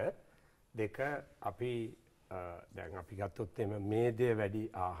වෙනවා. දෙක අපි දැන් අපි ගත්තොත් එimhe මේදේ වැඩි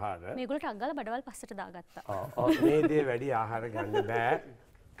ආහාර මේගොල්ලෝ ටක් ගාලා බඩවල් පස්සට දාගත්තා. ඔව් මේදේ වැඩි ආහාර ගන්න බෑ.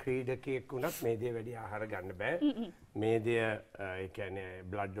 ක්‍රීඩකයෙක් වුණත් මේදේ වැඩි ආහාර ගන්න බෑ. මේදය ඒ කියන්නේ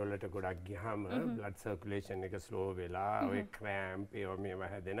බ්ලඩ් වලට ගොඩක් ගියාම බ්ලඩ් සර්කියුලේෂන් එක ස්ලෝ වෙලා ඔය ක්‍රෑම්ප් ඒවා මේවා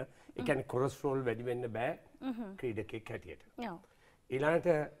හැදෙන. ඒ කියන්නේ කොලෙස්ටරෝල් වැඩි වෙන්න බෑ ක්‍රීඩකයෙක් හැටියට. ඔව්. ඊළඟට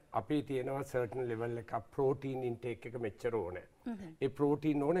අපි තියෙනවා සර්ටන් ලෙවල් එකක් ප්‍රෝටීන් ඉන්ටේක් එක මෙච්චර ඕනේ. ඒ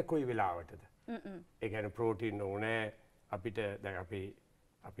ප්‍රෝටීන් ඕනේ කොයි වෙලාවටද? ඒ කියන්නේ ප්‍රෝටීන් ඕනේ අපිට දැන්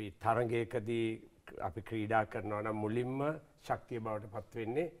අපි තරඟයකදී අපි ක්‍රීඩා කරනවා නම් මුලින්ම ශක්තිය බවට පත්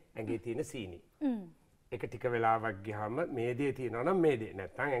වෙන්නේ ඇඟේ තියෙන සීනි. ඒක ටික වෙලාවක් ගියාම මේදේ තියෙනවා නම් මේදේ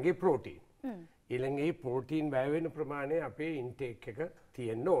නැත්නම් ඇඟේ ප්‍රෝටීන්. ඊළඟේ ප්‍රෝටීන් වැය වෙන ප්‍රමාණය අපේ ඉන්ටේක් එක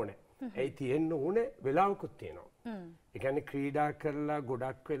තියෙන්න ඕනේ. ඒ තියෙන්න ඕනේ වෙලාවකුත් තියෙනවා. ඒ කියන්නේ ක්‍රීඩා කරලා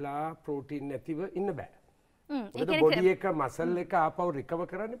ගොඩක් වෙලා ප්‍රෝටීන් නැතිව ඉන්න බෑ. මොකද බොඩි එක මසල් එක ආපහු රිකවර්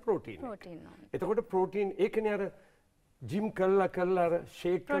කරන්නේ ප්‍රෝටීන්. එතකොට ප්‍රෝටීන් ඒකනේ අර ජිම් කල්ලා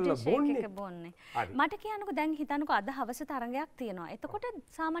ෂේක් කල්ලා බොන්නේ. මට කියන්නකෝ දැන් හිතන්නකෝ අද හවස තරඟයක් තියෙනවා. එතකොට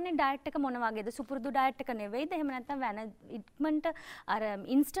සාමාන්‍ය ඩයට් එක මොන වගේද? සුපුරුදු ඩයට් එක නෙවෙයිද? එහෙම නැත්නම් වෙන ඉක්මනට අර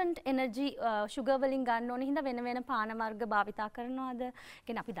ඉන්ස්ටන්ට් එනර්ජි ෂුගර් වලින් ගන්න ඕනේ හින්දා වෙන පාන වර්ග භාවිතා කරනවද?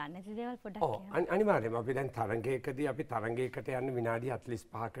 කියන්නේ අපි දන්නේ නැති දේවල් පොඩ්ඩක් කියන්න. ඔව් අනිවාර්යයෙන්ම අපි දැන් තරඟයකදී අපි තරඟයකට යන්න විනාඩි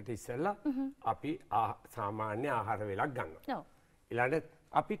 45කට ඉස්සෙල්ලා අපි සාමාන්‍ය ආහාර වේලක් ගන්නවා. ඔව්. ඊළඟට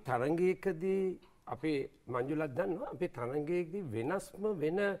අපි තරඟයකදී අපේ මංජුලත් දන්නවා අපේ තරඟයේදී වෙනස්ම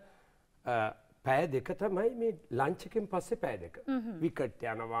වෙන පැය දෙක තමයි මේ ලන්ච් එකෙන් පස්සේ පැය දෙක. විකට්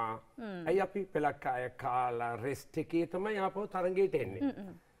යනවා. අයි අපි පෙලක් අය කාලා රෙස්ට් එකේ තමයි ආපහු තරඟයට එන්නේ.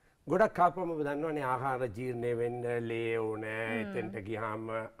 ගොඩක් ආපම දන්නවනේ ආහාර ජීර්ණය වෙන්න ලේ ඕනේ. එතෙන්ට ගියාම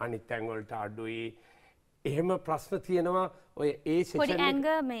අනිත් තැන් වලට අඩුයි. එහෙම ප්‍රශ්න තියෙනවා ඔය ඒ සෙෂන් පොඩි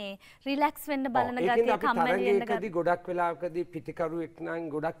ඇංගර් මේ රිලැක්ස් වෙන්න බලන ගතිය කම්මැලි වෙන්න ගතිය. ගොඩක් වෙලාවකදී පිටිකරුවෙක් නම්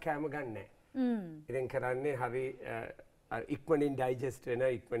ගොඩක් කෑම ගන්නෑ. ඉතින් කරන්නේ හරි ඉක්මනින් ඩයිජෙස්ට් වෙන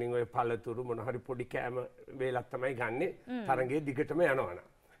ඉක්මනින් ඔය පළතුරු මොන හරි පොඩි කෑම වේලක් තමයි ගන්නෙ තරඟයේ දිගටම යනවනම්.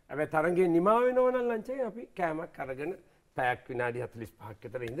 හැබැයි තරඟයේ නිමා වෙනවනම් ලන්ච් එකේ අපි කෑමක් අරගෙන පැයක් විනාඩි 45ක්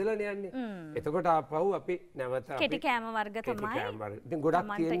විතර ඉඳලානේ යන්නේ. එතකොට ආපහු අපි නැවත කෙටි කෑම වර්ග තමයි. ඉතින්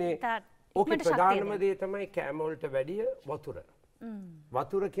ගොඩක් තියෙන්නේ ඕකේ ප්‍රධානම දේ තමයි කෑම වලට වැඩිය වතුර.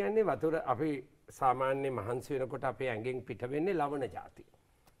 වතුර කියන්නේ වතුර අපි සාමාන්‍ය මහන්සි වෙනකොට අපේ ඇඟෙන් පිට වෙන්නේ ලවණ ಜಾති.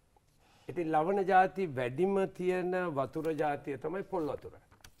 ඉතින් ලවණ ಜಾති වැඩිම තියෙන වතුර ಜಾතිය තමයි පොල් වතුර.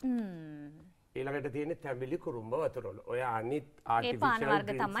 ඊළඟට තියෙන්නේ තැඹිලි කුරුම්බ වතුර වල. ඔය අනිත් ආටිෆිෂල් වර්ග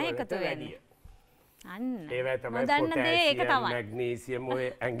තමයි එකතු වෙන්නේ. අන්න. ඒවැ තමයි පොටෑසියම්, මැග්නීසියම් ඔය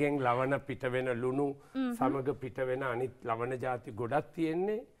ඇඟෙන් ලවණ පිට වෙන ලුණු සමග පිට වෙන අනිත් ලවණ ಜಾති ගොඩක්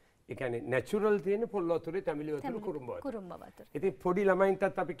තියෙන්නේ. ඒ කියන්නේ නැචරල් තියෙන පොල් වතුරේ තැඹිලි වතුර කුරුම්බ වතුර. ඉතින් පොඩි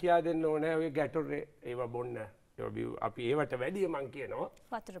ළමයින්ටත් අපි කියා දෙන්න ඕනේ ඔය ගැටොරේ ඒව බොන්න. අපි ඒවට වැඩිය මං කියනවා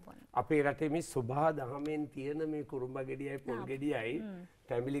වතුර බොන්න. අපේ රටේ මේ සුභා දහමෙන් තියෙන මේ කුරුම්බ ගෙඩියයි පොල් ගෙඩියයි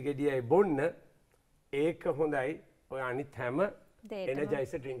තැඹිලි ගෙඩියයි බොන්න ඒක හොඳයි. ඔය අනිත් හැම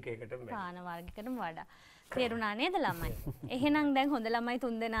එනර්ජයිසර් ඩ්‍රින්ක් එකකටම පාන වර්ගයකටම වඩා. තේරුණා නේද ළමයි? එහෙනම් දැන් හොඳ ළමයි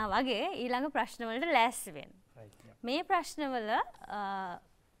තුන්දෙනා වගේ ඊළඟ ප්‍රශ්න වලට ලෑස්ති වෙන්න. මේ ප්‍රශ්නවල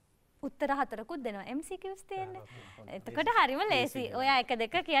උත්තර හතරකුත් දෙනවා. MCQs තියෙන්නේ. එතකොට හරිම ලේසි. ඔයා 1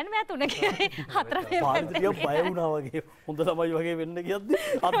 2 කියන්නේ මම 3 කියයි 4 මේ පාරිත්‍රිය බය වුණා වගේ. හොඳ ළමයි වගේ වෙන්න කියද්දි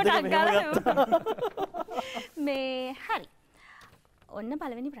අත් දෙක මෙහෙම ගත්තා. මේ හරි. ඔන්න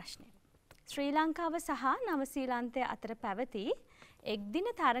පළවෙනි ප්‍රශ්නය. ශ්‍රී ලංකාව සහ නවසීලන්තය අතර පැවති එක්දින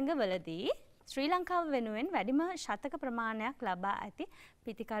තරඟවලදී ශ්‍රී ලංකාව වෙනුවෙන් වැඩිම ශතක ප්‍රමාණයක් ලබා ඇති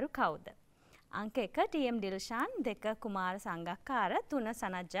පිතිකරු කවුද? අංක 1 TM ඩිල්ෂාන්, 2 කුමාර සංගක්කාර, 3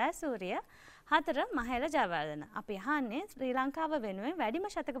 සනත් ජයසූරිය, 4 මහේල ජයවර්ධන. අපි අහන්නේ ශ්‍රී ලංකාව වෙනුවෙන් වැඩිම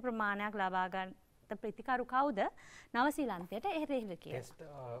ශතක ප්‍රමාණයක් ලබා ගන්න ප්‍රතිකරු කවුද නවසීලන්තයට එරෙහිව කියලා. ටෙස්ට්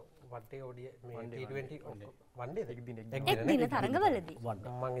වන්ඩේ ODI මේ T20 වන්ඩේ එක්දින තරඟවලදී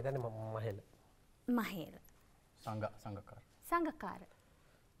මම හිතන්නේ මහේල සංගක්කාර සංගක්කාර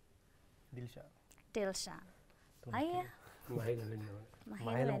ඩිල්ෂාන් අයියා මහේල වෙන්න ඕනේ.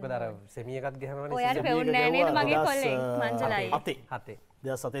 මහේල මොකද අර සෙමි එකක් ගහනවනේ. ඔයාට පෙවුන්නේ නැහැ නේද මගේ කොල්ලෙන් මංජලයි. හතේ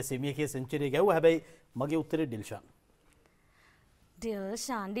 2007 සෙමි එකේ සෙන්චුරිය ගැව්වා. හැබැයි මගේ උත්තරේ ඩිල්ෂාන්.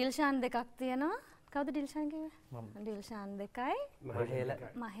 ඩිල්ෂාන් දෙකක් තියෙනවා. කවුද ඩිල්ෂාන් කිව්වේ? මම. ඩිල්ෂාන් 2යි.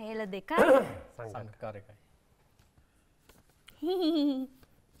 මහේල 2යි. සංගක්කාර 1යි.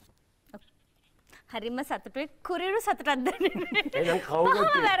 හරිම සතුටුයි කුරිරු සතුටක් දැනෙන්නේ. එහෙනම් කවුද?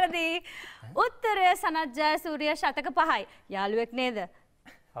 වැරදි. උත්තරය සනත් ජයසූරිය ශතක 5යි. යාළුවෙක් නේද?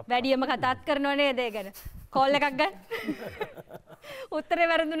 වැඩියම කතාත් කරනව නේද ඒ ගැන? කෝල් එකක් ගන්න. උත්තරේ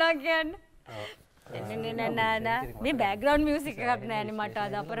වැරදුනා කියන්නේ. මේ බෑග්‍රවුන්ඩ් මියුසික් එකක් නෑනේ මට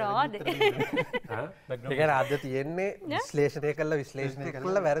අද අපරාධ. ඒක රාජ්‍ය තියෙන්නේ විශ්ලේෂණය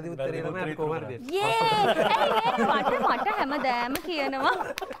කළා වැරදි උත්තරේ තමයි අපි කොහොමද දෙන්නේ. මට හැමදාම කියනවා.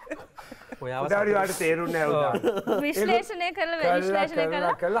 උදාරි වාට තේරුන්නේ නැහැ උදා. විශ්ලේෂණය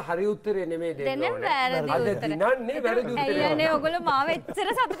කළා හරි උත්තරේ නෙමෙයි දෙන්න ඕනේ. අද දිනන්නේ වැරදි උත්තරේ. අයියනේ ඔයගොල්ලෝ මාව එච්චර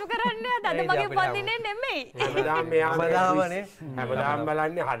සතුටු කරන්නේ අද මගේ උපන්දිනේ නෙමෙයි. හැමදාම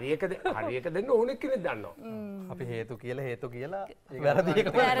බලන්නේ හරි එක දෙන්න ඕනෙක් කෙනෙක් දන්නවා. අපි හේතු කියලා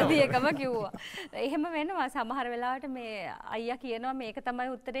වැරදි එකම කිව්වා. එහෙම වෙනවා සමහර වෙලාවට මේ අයියා කියනවා මේක තමයි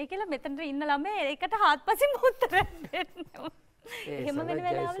උත්තරේ කියලා මෙතනට ඉන්න ළමයි ඒකට හාත්පසින්ම උත්තර දෙනවා. එහෙම වෙන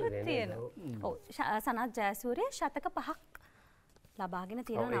වෙලාවලුත් තියෙනවා. ඔව් සනත් ජයසූරිය ශතක 5ක් ලබාගෙන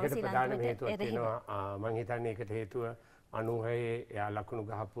තියෙනවා නවසීලන්තයට එරෙහිව. මම හිතන්නේ ඒකට හේතුව 96 එයා ලකුණු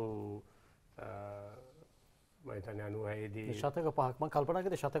ගහපු මම හිතන්නේ 96 දී ශතක 5ක් මම කල්පනා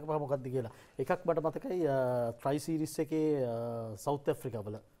කරේ ශතක 5 මොකක්ද කියලා. එකක් මට මතකයි ට්‍රයි සීරීස් එකේ සවුත් ඇෆ්‍රිකා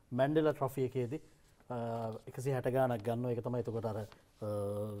වල මැන්ඩෙලා ට්‍රොෆි එකේදී 160 ගාණක් ගන්නවා. ඒක තමයි එතකොට අර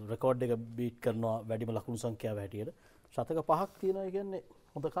රෙකෝඩ් එක බීට් කරනවා වැඩිම ලකුණු සංඛ්‍යාව හැටියට. ශතක 5ක් තියෙනවා කියන්නේ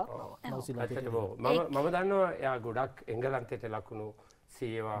හොඳ කාරණාවක්. නවසීලන්තේ මම දන්නවා එයා ගොඩක් එංගලන්තයට ලකුණු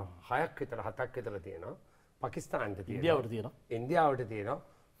 6ක් විතර 7ක් විතර තියෙනවා. පාකිස්තානට තියෙනවා. ඉන්දියාවට තියෙනවා.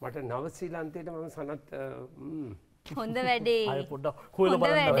 මට නවසීලන්තයට මම සනත් හොඳ වැඩේ. අය පොඩ්ඩක් හොයලා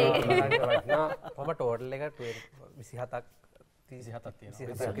බලන්න. මම ටෝටල් එක 27ක්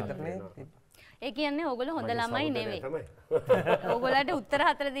ඒ කියන්නේ ඕගොල්ලෝ හොඳ ළමයි නෙවෙයි. ඕගොල්ලන්ට උත්තර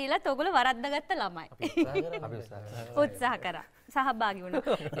 4 දීලත් ඕගොල්ලෝ වරද්දාගත්ත ළමයි. උත්සාහ කරා. සහභාගී වුණා.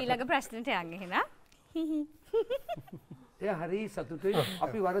 ඊළඟ ප්‍රශ්නෙට යන්න එහෙනම්. එයා හරි සතුටුයි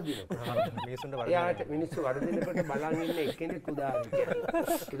අපි වරදිනවා. එයාට මිනිස්සු වරදිනකොට බලන් ඉන්න එක්කෙනෙක් උදාහරණ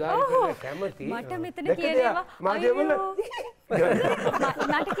කියනවා. උදාහරණ කැමති. මට මෙතන කියනවා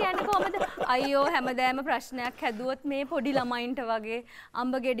මට කියන්නේ කොහමද? අයියෝ හැමදාම ප්‍රශ්නයක් හැදුවොත් මේ පොඩි ළමයින්ට වගේ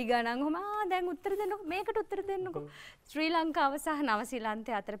අම්බ ගෙඩි ගණන් ඔහම දැන් උත්තර දෙන්නකෝ මේකට උත්තර දෙන්නකෝ. ශ්‍රී ලංකාව සහ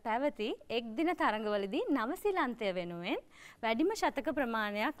නවසීලන්තය අතර පැවති එක් දින තරඟවලදී නවසීලන්තය වෙනුවෙන් වැඩිම ශතක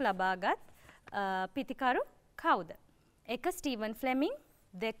ප්‍රමාණයක් ලබාගත් පිතිකරු කවුද? 1 Steven ෆ්ලෙමිං,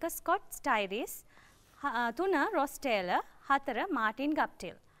 2 Scott ස්ටයිරිස්, 3 රොස් Taylor, 4 Martin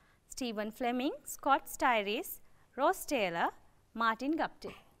ගප්ටිල්. Steven ෆ්ලෙමිං, Scott ස්ටයිරිස්, රොස් Taylor, Martin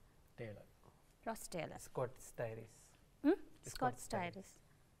ගප්ටිල්. Taylor. රොස් Taylor. Scott ස්ටයිරිස්. Scott ස්ටයිරිස්.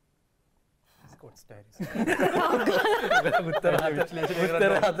 Scott ස්ටයිරිස්. උත්තර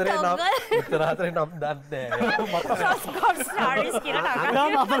හතරේ නම් දන්නේ නැහැ. ස්කොට් ස්ටයිරිස් කියලා නගා.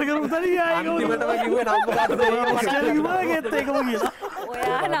 නම් අතර කරමු තනිය ඒක අන්තිමටම කිව්වේ නම් මොකක්ද කිව්වා ඒත් ඒකම කියලා.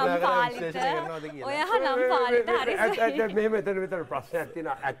 ඔයා නම් පාලිත. ඔයා නම් පාලිත හරි. මෙහෙම එතන විතර ප්‍රශ්නයක්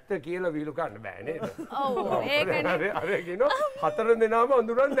තියෙනවා. ඇත්ත කියලා විහිළු කරන්න බෑ නේද? ඔව් ඒකනේ. අර කියනවා 4 දෙනාම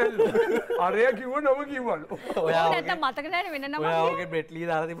අඳුරන්නේ නැල්ලු. අරයා කිව්ව නම කිව්වලු. ඔයා නැත්තම් මතක නැහැ වෙන නම. ඔයා ඔගේ බ්‍රෙට්ලි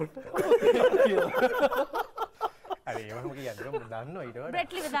දාලා තිබුණා. අර ඒවම කියන්නේ මම දන්නවා ඊට වඩා.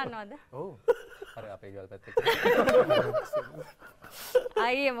 බ්‍රෙට්ලිව දන්නවද? ඔව්. අර අපේ ගෙවල් පැත්තේ.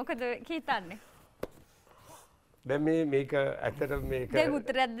 අයියේ මොකද කීතන්නේ? දැන් මේක ඇත්තට මේක දැන්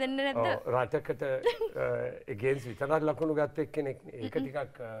උත්තරයක් දෙන්න නැද්ද? රටකට against විතරක් ලකුණු ගත්ත එක්කෙනෙක් ඒක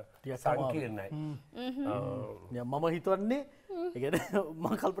ටිකක් සංකීර්ණයි. මම හිතන්නේ ඒ කියන්නේ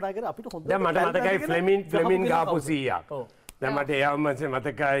මම කල්පනා කරා අපිට හොඳ දැන් මට මතකයි ෆ්ලෙමින් ගහපු 100ක්. දැන් මට එයාම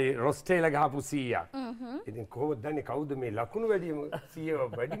මතකයි රොස් ටේලර් ගහපු 100ක්. ඉතින් කොහොමද දන්නේ කවුද මේ ලකුණු වැඩිම 100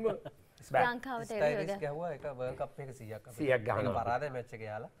 වැඩිම ලංකාවට ස්ටයිරිස් ගැහුවා ඒක වර්ල්ඩ් කප් එක 100ක් 100ක් ගහනවා. පරාදයි මැච් එක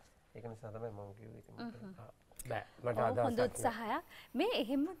යාලා. ඒක නිසා තමයි මම කිව්වේ ඉතින්. බෑ මට අදහසක් හොඳ උත්සාහයක්. මේ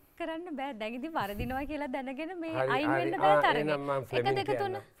එහෙම කරන්න බෑ. දැන් ඉතින් වරදිනවා කියලා දැනගෙන මේ අයින් වෙන්න බෑ තරගේ. 1 2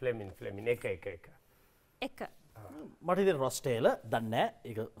 3 ෆ්ලෙමින් එක. මට ඉතින් රොස් ටේලර් දන්නේ නැහැ.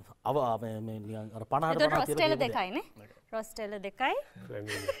 ඒක මේ නිකන් අර 50ට 50 රොස් ටේලර් දෙකයි නේ. රොස් ටේලර් දෙකයි.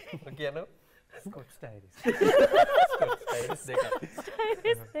 ෆ්ලෙමින් කියනවා ස්කොට් ස්ටයිරිස්.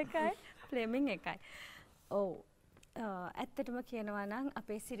 ස්ටයිරිස් දෙකයි. ෆ්ලෙමිං එකයි. ඔව්. ඇත්තටම කියනවා නම්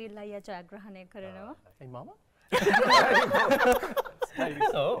අපේ සිරිල් අයියා ජයග්‍රහණය කරනවා. ඒ මම?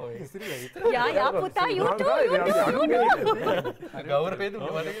 යා පුතා YouTube ගෞරවය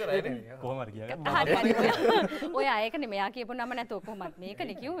දුන්නා මට කියලා නේද? කොහොම හරි ගියා. හරි ඔය ඒක නෙමෙයි යා කියපු නම නැතෝ කොහොමත්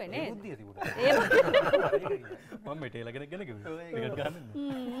මේකනේ කිව්වේ නේද? බුද්ධිය තිබුණා. මම මෙටේල කෙනෙක් ගැන කිව්වේ. ඒකට ගන්න.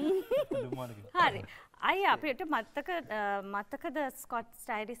 හරි. අයියා අපිට මතකද ස්කොට්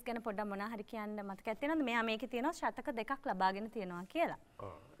ස්ටයිරිස් ගැන පොඩ්ඩක් මොනා හරි කියන්න මතකයක් තියෙනවද? මෙයා මේකේ තියෙනවා ශතක 2ක් ලබාගෙන තියෙනවා කියලා.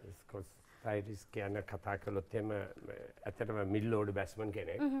 ස්කොට් ස්ටයිරිස් කියන කතා කළොත් එම ඇත්තටම මිඩල් ඕඩර් බැට්ස්මන්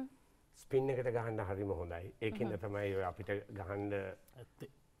කෙනෙක්. ස්පින් එකට ගහන්න හරිම හොඳයි. ඒකින්ද තමයි ඔය අපිට ගහන්න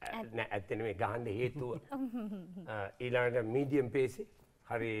ඇත්තේ නෙමෙයි ගහන්න හේතුව. ඊළඟට මීඩියම් පේසි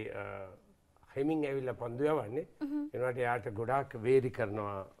හරි හෙමින් ඇවිල්ලා පන්දු යවන්නේ. එනවාට එයාට ගොඩාක් වේරි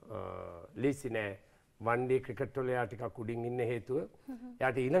කරනවා ලීසි නෑ. වන් ඩේ ක්‍රිකට් වල එයා ටිකක් උඩින් ඉන්න හේතුව.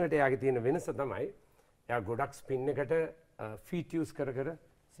 එයාට ඊළඟට එයාගේ තියෙන වෙනස තමයි එයා ගොඩක් ස්පින් එකට ෆීට් යූස් කර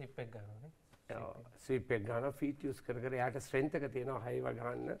ස්විප් එක ගන්නවානේ. ස්විප් එක ගන්නවා ෆීට් යූස් කර එයාට ස්ට්‍රෙන්ත් එක තියෙනවා හයිව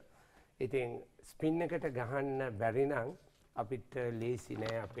ගහන්න. ඉතින් ස්පින් එකට ගහන්න බැරි නම් අපිට ලේසි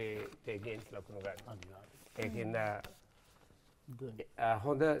නෑ අපේ ගේම්ස් ලකුණු ගන්න. ඒකින්ද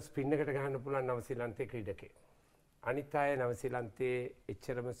හොඳ ස්පින් එකට ගහන්න පුළුවන් නවසීලන්තයේ ක්‍රීඩකයෙක්. අනිත් අය නවසීලන්තයේ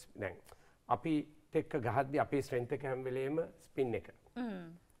එච්චරම දැන් අපි එක්ක ගහද්දි අපේ ස්ට්‍රෙන්ත් එක හැම වෙලේම ස්පින් එක.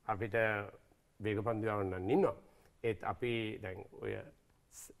 අපිට වේග පන්දු යවන්නන් ඉන්නවා. ඒත් අපි දැන් ඔය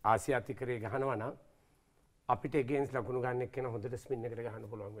ආසියාතිකරේ ගහනවා නම් අපිට against ලකුණු ගන්න එක්කන හොඳට ස්පින් එකට ගහන්න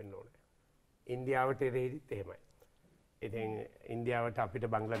පුළුවන් වෙන්න ඕනේ. ඉන්දියාවට එරෙහිත් එහෙමයි. ඉතින් ඉන්දියාවට අපිට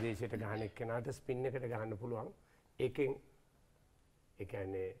බංග්ලාදේශයට ගහන එක්කනට ස්පින් එකට ගහන්න පුළුවන්. ඒකෙන් ඒ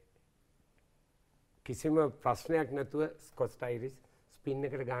කියන්නේ කිසිම ප්‍රශ්නයක් නැතුව ස්කොට් ස්ටයිරිස් ස්පින්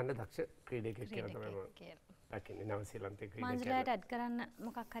එකට ගහන්න දක්ෂ ක්‍රීඩකයෙක් කියලා තමයි මම දකින්නේ නවසීලන්තයේ ක්‍රීඩකයෙක්. මංජුලාට ඇඩ් කරන්න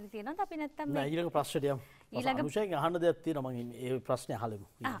මොකක් හරි තියෙනවද? අපි නැත්තම් නෑ ඊළඟ ප්‍රශ්නයට යමු. අනුෂයෙන් අහන්න දෙයක් තියෙනවා මම ඒ ප්‍රශ්නේ අහලමු.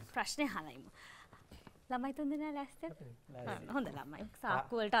 ප්‍රශ්නේ අහලමු. ළමයි තුන් දෙනා ලෑස්තිද? හොඳ ළමයි.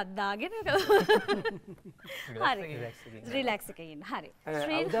 සාක්කු වලට අද්දාගෙන හරි. රිලැක්ස් එකේ ඉන්න. හරි.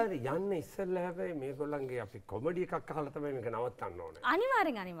 අවදාරි යන්න ඉස්සෙල්ලා හැබැයි මේගොල්ලන්ගේ අපි කොමඩි එකක් අහලා තමයි මේක නවත්තන්න ඕනේ.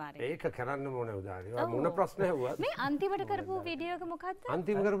 අනිවාර්යෙන්. ඒක කරන්න ඕනේ උදාරි. මොන ප්‍රශ්න ඇහුවත් මේ අන්තිමට කරපු වීඩියෝ එක මොකද්ද?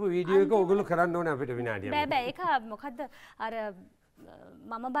 අන්තිම කරපු වීඩියෝ එක ඔයගොල්ලෝ කරන්න ඕනේ අපිට විනාඩියක්. බෑ ඒක මොකද්ද? අර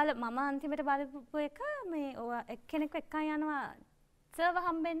මම අන්තිමට බලපු එක මේ එක්කෙනෙක් එක්ක යනවා සර්ව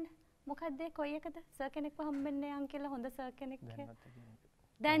හම්බෙන්න. මොකක්ද කොයි එකද? සර් කෙනෙක්ව හම්බෙන්න යන් කියලා හොඳ සර් කෙනෙක්.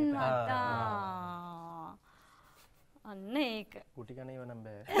 දැන්වත් අන්න ඒක. කුටි කන ඒව නම්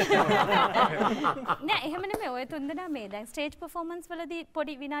බෑ. නෑ එහෙම නෙමෙයි. ඔය තුන්දෙනා මේ දැන් ස්ටේජ් පර්ෆෝමන්ස් වලදී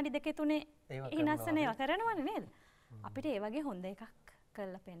පොඩි විනාඩි දෙකේ තුනේ හිනස්සන ඒවා කරනවනේ නේද? අපිට ඒ වගේ හොඳ එකක්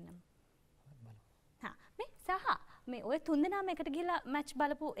කරලා පෙන්නමු. හා මේ සහ මේ ඔය තුන්දෙනාම එකට ගිහලා මැච්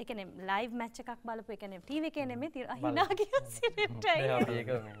බලපු ඒ කියන්නේ ලයිව් මැච් එකක් බලපු ඒ කියන්නේ ටීවී එකේ නෙමෙයි හිනා ගියා සිරිට අයියා. අපි ඒක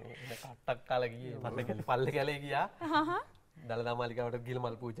කට්ටක් කාලා ගියේ පල්ලේ කැලේ ගියා. දලදා මාලිකාවට ගිහලා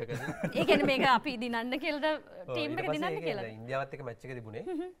මල් පූජා කරලා. ඒ කියන්නේ මේක අපි දිනන්න කියලාද ටීම් එක දිනන්න කියලා. ඉන්දියාවත් එක්ක මැච් එක තිබුණේ.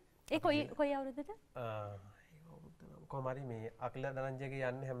 ඒ කොයි අවුරුද්දද? කොහොම හරි මේ අකිල දනංජයගේ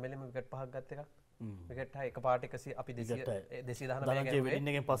යන්නේ හැම වෙලෙම විකට් පහක් ගත්ත එකක්. විකට් හා එකපාරට 100 අපි 219 දනංජය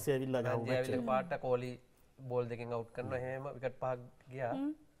වෙඩින් එකෙන් පස්සේ ඇවිල්ලා ගහුවා. දනංජය එකපාරට කෝලි බෝල් දෙකෙන් අවුට් කරනවා. එහෙම විකට් පහක් ගියා.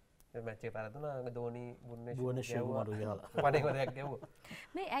 මේ මැච් එක පරදුනා. ධෝනි බුවනේශ්වර කුමාරු ගහලා. පණේ වදයක් ගැව්වා.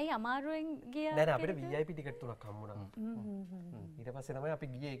 මේ ඇයි අමාරුවෙන් ගියා? නෑ අපිට VIP ටිකට් තුනක් හම්බුණා. ඊට පස්සේ තමයි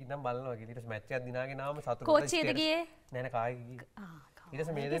අපි ගියේ. ඒක නම් බලනවා කියලා. ඊට පස්සේ මැච් එකක් දිනාගෙන ආවම සතුටුයි. කෝච්චියද ගියේ? නෑ නෑ කායි ගියේ. ඊට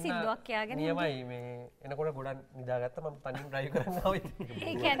පස්සේ මේ සින්දුවක් කියාගෙන නියමයි මේ එනකොට ගොඩක් නිදාගත්තා. මම තනියම ඩ්‍රයිව් කරන්න ආවේ.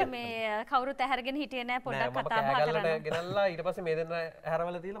 ඒ කියන්නේ මේ කවුරුත් ඇහැරගෙන හිටියේ නෑ පොඩ්ඩක් කතා බහ කරන්න. ගෙනල්ලා ඊට පස්සේ මේ දෙන්න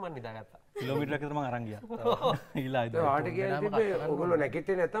ඇහැරවල තියලා මම නිදාගත්තා. කිලෝමීටර් එකකට මම අරන් ගියා. ඊළා ඉතින් වාට කියන්නේ තිබ්බේ ඔයගොල්ලෝ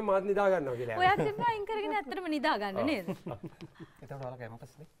නැගිටින්නේ නැත්තම් මාත් නිදා ගන්නවා කියලා. ඔයත් තිබ්බා අයින් කරගෙන ඇත්තටම නිදා ගන්න නේද? ඒතකොට ඔයාලා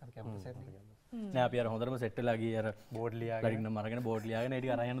කැම්පස් නේ. අපි කැම්පස් එකේ නෑ අපි අර හොඳටම සෙට් වෙලා ගියේ අර බෝඩ් ලියාගෙන ලරින් නම් අරගෙන බෝඩ් ලියාගෙන ඒ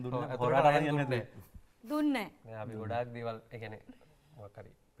ටික අරන් යන දුන්නා. හොරාට අරන් යන්නේ නැද්ද? දුන්නේ නෑ. අපි ගොඩාක් දේවල් ඒ කියන්නේ මොකක්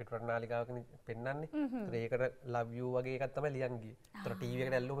හරි පිටරට නාලිකාවකනේ පෙන්නන්නේ. ඒතර ඒකට ලව් යූ වගේ එකක් තමයි ලියන් ගියේ. ඒතර ටීවී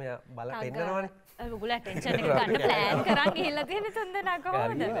එකට ඇල්ලුම එයා බලලා පෙන්නනවනේ. ඔයගොල්ලෝ ඇටෙන්ෂන් එක ගන්න ප්ලෑන් කරන් ගිහිල්ලා තියෙන තුන්දෙනා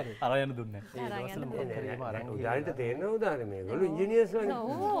කොහොමද? අරන් දුන්නේ නෑ. උදාරිට තේරෙනවද උදාරේ මේගොල්ලෝ ඉන්ජිනියර්ස් වගේ.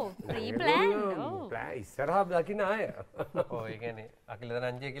 ඔව් ප්‍රී ප්ලෑන්. ප්ලෑන් ඉස්සරහා දකින්න අය. ඔව් ඒ කියන්නේ අකිල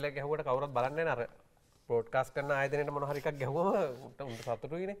දනංජය කියලා ගැහුවට කවුරුත් බලන්නේ නැහැ අර බ්‍රෝඩ්කාස්ට් කරන ආයතනයට මොන හරි එකක් ගැහුවම උන්ට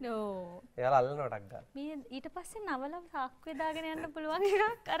සතුටුයිනේ. ඔව්. එයාලා අල්ලනවා ටක් ගන්න. මේ ඊට පස්සේ නවල සාක්කුවේ දාගෙන යන්න පුළුවන්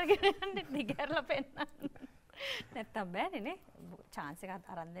එකක් අරගෙන යන්න දිගහැරලා පෙන්නන්න. නැත්තම් බෑනේ නේ. chance එකක්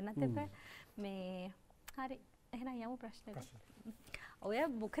අරන් දෙන්නත් එපා. මේ හරි එහෙනම් යමු ප්‍රශ්නෙට. ඔය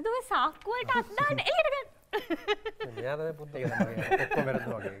මොකද ඔය සාක්කුවට අත් දාන්න එළියට ගන්න. මෙයා තමයි පුත් එක තමයි ඔක්කොම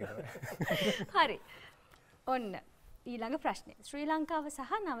වැරදුනා වගේ ඒක තමයි. හරි. ඔන්න ඊළඟ ප්‍රශ්නය. ශ්‍රී ලංකාව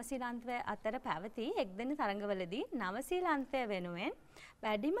සහ නවසීලන්තය අතර පැවති එක්දින තරඟවලදී නවසීලන්තය වෙනුවෙන්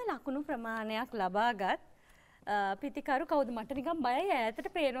වැඩිම ලකුණු ප්‍රමාණයක් ලබාගත් පිතිකරු කවුද? මට නිකන් බයයි ඈතට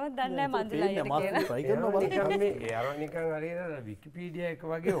පේනවද දන්නේ නැහැ මන්දුලා අයියට කියලා. නිකන් මේ එයාලා නිකන් හරියට විකිපීඩියා එක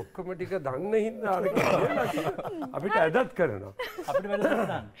වගේ ඔක්කොම ටික දන්න හින්දා අපිට ඇඩප්ට් කරනවා. අපිට වැඩ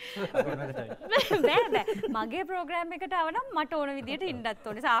දාන්න. බෑ මගේ ප්‍රෝග්‍රෑම් එකට ආවනම් මට ඕන විදියට ඉන්නත්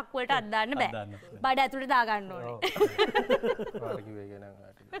ඕනේ. සාක්කු වලට අත් දාන්න බෑ. බඩ ඇතුලට දා ගන්න ඕනේ. ඔයාලා කිව්වේ ඒක නං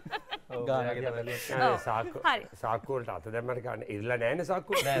ගානකට ඔව්. සාක්කු වලට අත දැම්මට ගන්න ඉරලා නැහැනේ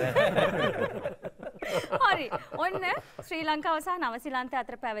සාක්කු. හරි. ඔන්න ශ්‍රී ලංකාව සහ නවසීලන්තය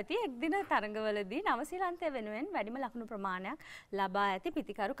අතර පැවති එක්දින තරඟවලදී නවසීලන්තය වෙනුවෙන් වැඩිම ලකුණු ප්‍රමාණයක් ලබා ඇති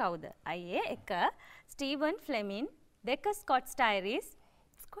පිතිකරු කවුද? අයියේ 1 ස්ටීවන් ෆ්ලෙමින්, 2 ස්කොට් ස්ටයිරිස්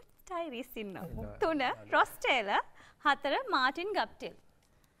ඉන්නවා. 3 රොස් ටේලර්, 4 මාටින් ගප්ටිල්.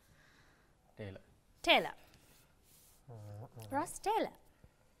 ටේලර්. රොස් ටේලර්.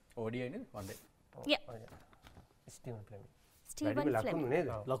 ඕඩියයි නේද? වන්දේ. ස්ටීවන් ෆ්ලෙමින්. ස්ටීවන් ෆ්ලෙමින් නේද?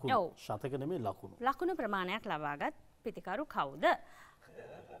 ලකුණු. ශතක නෙමෙයි ලකුණු. ලකුණු ප්‍රමාණයක් ලබාගත් පිතිකරු කවුද?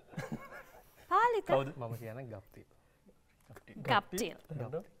 පාලිත. කවුද? මම කියන්නේ ගප්ටිල්. ගප්ටිල්.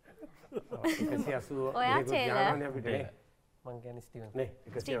 180 ඔයා ටේලර්. මං කියන්නේ ස්ටීවන්. නේ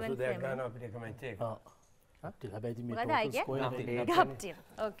 182ක් ගන්නවා අපිට එක මැච් එකක. ගප්ටිල් හැබැයි ඉතින් මේ මොකද total අයිගේ? score එකට ගප්ටිල්.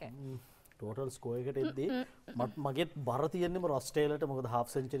 ඕකේ. ටෝටල් ස්කෝර් එකට එද්දී මගේත් බර තියෙන්නම රොස් ටේලර්ට මොකද half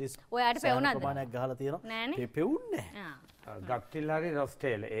centuries ඔයාට පෙවුනද? ප්‍රමාණයක් ගහලා තියෙනවා. නෑනේ. පෙවුන්නේ නැහැ. ගප්ටිල් හරි රොස්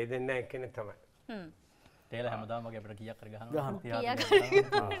ටේලර් ඒ දෙන්න එක්කෙනෙක් තමයි. ටේලර් හැමදාම වගේ අපිට කීයක් කර ගහනවා.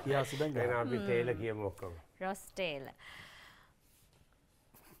 කියා සිදන් එහෙනම් අපි ටේලර් කියමු ඔක්කොම. රොස් ටේලර්.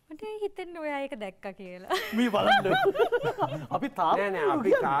 මට හිතෙන්නේ ඔයා ඒක දැක්කා කියලා. මේ බලන්න. අපි තාම නෑ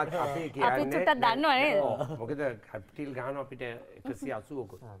අපි කියන්නේ අපි චුට්ටක් දන්නව නේද? මොකද කැප්ටිල් ගහන අපිට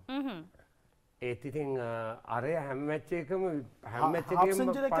 180ක. ඒත් ඉතින් අරය හැම මැච් එකම 50ක්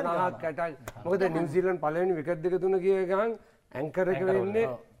 60ක් මොකද නිව්සීලන්ත පළවෙනි විකට් දෙක තුන ගිය ගමන් ඇන්කර් එක වෙන්නේ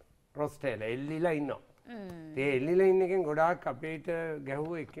රොස්ටේලා එල්ලිලා ඉන්නවා. ඒ එල්ලිලා ඉන්න එකෙන් ගොඩාක් අපේට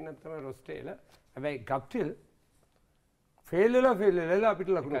ගැහුව එක්කිනක් තමයි රොස්ටේලා. හැබැයි ගප්ටිල් ෆේල් වෙලා අපිට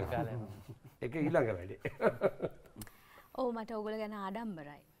ලකුණු ගන්නවා. ඒක ඊළඟ වැඩේ. ඔව් මට ඕගොල්ලෝ ගැන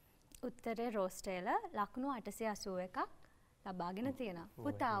ආඩම්බරයි. උත්තරේ රොස්ටේලා ලකුණු 881ක් ලබාගෙන තියෙනවා.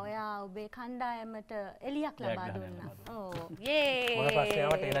 පුතා ඔයා ඔබේ කණ්ඩායමට එලියක් ලබා දුන්නා. ඕ යේ. මොන ප්‍රශ්නේ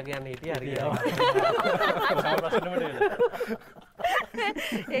ආවට එලා කියන්නේ හිටියා හරියට.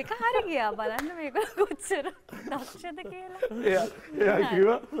 ඒක හරි ගියා බලන්න මේගොල්ලෝ කොච්චර දක්ෂද කියලා. එයා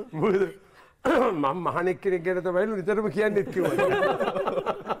කිව්වා මොකද මම මහණෙක් කෙනෙක් ගැන තමයිලු නිතරම කියන්නේත් කිව්වා.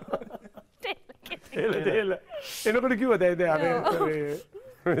 තේල එනකොට කිව්වා දැන්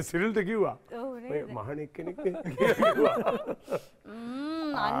අර සිරිල්ට කිව්වා. මහණෙක් කෙනෙක් කිව්වා.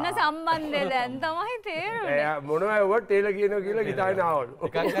 අන්න සම්බන්ධය දැන් තමයි තේරුනේ. එයා මොනවා වුවත් තේල කියනවා කියලා හිතාගෙන ආවලු.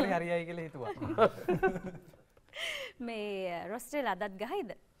 එකක් හරියයි කියලා හිතුවා. මේ රොස්ටේල් අදත් ගහයිද?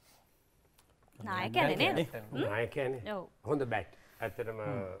 නායකයනේ නේද? නායකයනේ. ඔව්. හොඳ බැට්. ඇත්තටම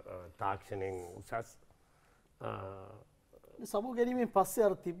තාක්ෂණයෙන් උසස්. සමු ගැනීමෙන් පස්සේ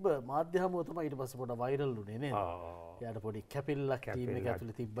අර තිබ්බ මාධ්‍ය හමුව තමයි ඊට පස්සේ පොඩ වෛරල් වුණේ නේද? එයාට පොඩි කැපිල්ලක් ටීම් එක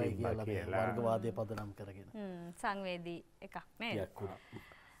ඇතුලේ තිබ්බයි කියලා මේ වර්ගවාදය පදනම් කරගෙන. සංවේදී එකක් නේද?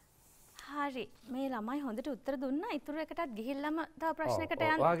 හරි මේ ළමයි හොඳට උත්තර දුන්නා. ඉතුරු එකටත් ගිහිල්ලාම තව ප්‍රශ්නයකට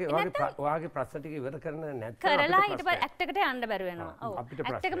යන්න. ඔයාගේ ප්‍රශ්න ටික ඉවර කරන්න නැත්නම් කරලා ඊට පස්සේ ඇක්ට් එකට යන්න බැරුව වෙනවා. ඔව්.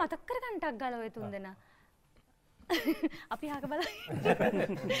 ඇක්ට් එක මතක් කරගන්න ටක් ගාලා ඔය තුන් දෙනා. අපි ආක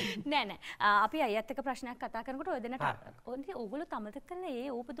බලන්න. නෑ අපි අයත් එක්ක ප්‍රශ්නයක් කතා කරනකොට ඔය දෙන්නට ඕගොල්ලෝ තමතක කරලා ඒ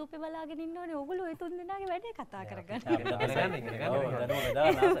ඕපදූපේ බලාගෙන ඉන්න ඕනේ. ඕගොල්ලෝ ඔය තුන් දෙනාගේ වැඩේ කතා කරගන්න.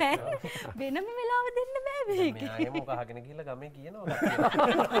 වෙනම වෙලාව දෙන්න බෑ මේක. මෙයාගේ මොක අහගෙන ගිහලා ගමේ කියනවා.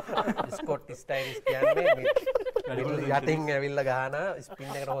 ස්කොට් ස්ටයිලිස් කියන්නේ යටින් ඇවිල්ලා ගහන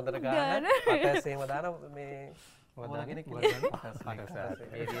ස්පින් එකට හොඳට ගහන පටස් එහෙම දාන මේ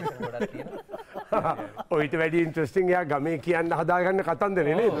ඔයිට වැඩි ඉන්ට්‍රස්ටිං එයා ගමේ කියන්න හදාගන්න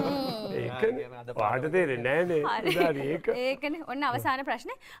කතන්දරේ නේද? ඒකනේ. පාට තේරෙන්නේ නෑනේ. ඒකනේ. ඔන්න අවසාන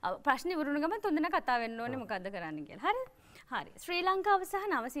ප්‍රශ්නේ. ප්‍රශ්නේ ඉවරුන ගමන් තුන්දෙනා කතා වෙන්න ඕනේ මොකද්ද කරන්න කියලා. හරිද? හරි. ශ්‍රී ලංකාව සහ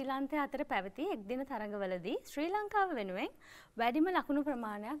නවසීලන්තය අතර පැවති එක්දින තරඟවලදී ශ්‍රී ලංකාව වෙනුවෙන් වැඩිම ලකුණු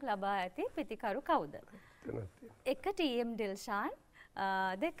ප්‍රමාණයක් ලබා ඇති පිතිකරු කවුද? 1 ටීඑම් ඩිල්ෂාන්,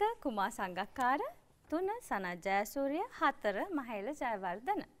 2 කුමා සංගක්කාර, 3 සනත් ජයසූරිය, 4 මහේල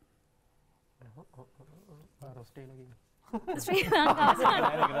ජයවර්ධන. ශ්‍රී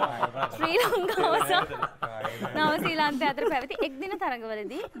ලංකාව සහ නවසීලන්තය අතර පැවති එක්දින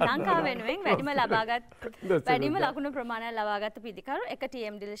තරඟවලදී ලංකාව වෙනුවෙන් වැඩිම ලකුණු ප්‍රමාණයක් ලබාගත් පිතිකරු 1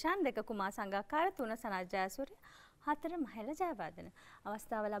 ටීඑම් ඩිල්ෂාන්, 2 කුමා සංගක්කාර, 3 සනත් ජයසූරිය, 4 මහේල ජයවර්ධන.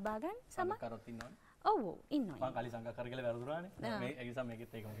 අවස්ථාව ලබා ගන්න සමත් කරොත් ඉන්නවනේ. ඔව් ඉන්නවා. මම කලින් සංගක්කාර කියලා වැරදුනානේ. මේ ඒ නිසා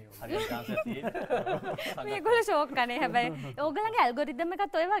මේකෙත් ඒකම හරියට chance එකක් තියෙනවා. මේගොල්ලෝ ෂෝක් කනේ හැබැයි ඕගලන්ගේ ඇල්ගොරිතම්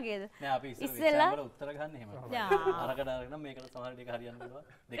එකත් ඔය වගේද? නෑ අපි ඉස්සෙල්ලා උත්තර ගන්න එහෙම. අරකට අරගෙන මේකට සමහර ටික හරියන්න පුළුවන්.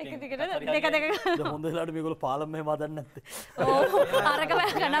 දෙක හොඳ වෙලාවට මේගොල්ලෝ පාලම් මෙහෙම හදන්න නැත්තේ. ඔව් අරක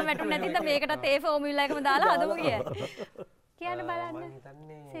ගණන් වැටුනේ නැතිද මේකටත් ඒ ෆෝමියුලා එකම දාලා හදමු කිය. කියන්න බලන්න.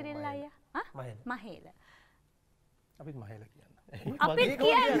 සිරිල් අයියා. මහේල. අපිත් මහේල කියන්න. අපිත්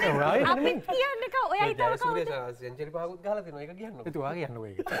කියන්න එක ඔයයි තව කවුද? සෙන්චරි පහකුත් ගහලා තිනවා ඒක කියන්න. ඒක ඔයා කියන්නකෝ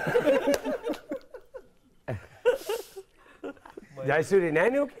ඒක. ජයසූරිය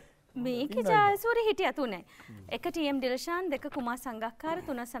නෑනේ ඔකේ. මේකේ ජයසූරිය හිටියා තුනේ. 1 ටීඑම් ඩිල්ෂාන්, 2 කුමා සංගක්කාර,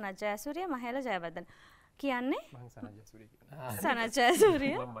 3 සනත් ජයසූරිය, මහේල ජයවර්ධන. කියන්නේ මං සනත් ජයසූරිය කියනවා. සනත්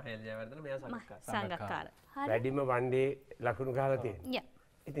ජයසූරිය මම මහේල ජයවර්ධන මෙයා සංගක්කාර. හරි. වැඩිම වන්ඩේ ලකුණු ගහලා තියෙනවා. යා.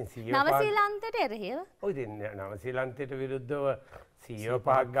 ඉතින් නවසීලන්තයට එරෙහිව ඔය ඉතින් නවසීලන්තයට විරුද්ධව 105ක්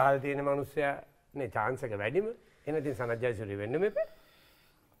ගහලා තියෙන මිනිස්සයා නේ chance එක වැඩිම. එහෙනම් ඉතින් සනත් ජයසූරිය වෙන්න මෙපේ.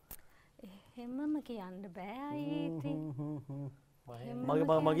 එහෙමම කියන්න බෑ අයිති.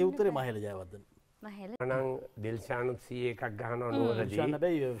 මගේ උත්තරේ මහේල ජයවර්ධන. මහේල නම් දිල්ෂානුත් 101ක් ගහනවා නෝරදී. දිල්ෂාන්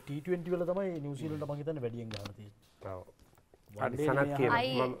හැබැයි T20 වල තමයි නිව්සීලන්ත මම හිතන්නේ වැඩියෙන් ගහලා තියෙන්නේ. ඔව්. සනත් කියනවා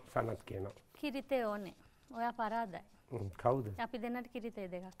මම සනත් කියනවා. කිරිතේ ඕනේ. ඔයා පරාදයි. කවුද? අපි දෙන්නට කිරිතේ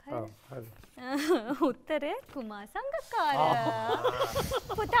දෙකක් හරිද? හරි. උත්තරේ කුමා සංගක්කාර.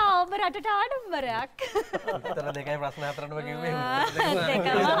 පුතා ඔබ රටට ආඩම්බරයක්. උත්තර දෙකයි ප්‍රශ්න හතරම කිව්වේ.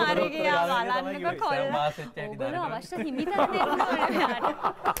 දෙකම හරි ගියා බලන්නකෝ කොල්ලා. ඔබලා අවශ්‍ය හිමිතන දෙන්න ඕනේ මෙයාට.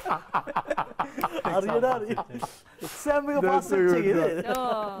 හරියට හරි. එක්සෑම් එක පාස් වෙච්ච එකේ නේද?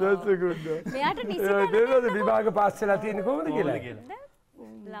 That's a good one. මෙයාට නිසි දෙනවද විභාග පාස් වෙලා තියෙන්නේ කොහොමද කියලා?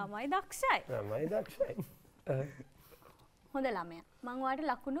 ළමයි දක්ෂයි. ළමයි දක්ෂයි. හොඳ ළමයා. මම ඔයාලට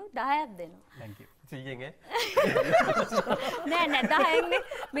ලකුණු 10ක් දෙනවා. thank you. 100න් ඈ. නෑ නෑ 10න් නේ.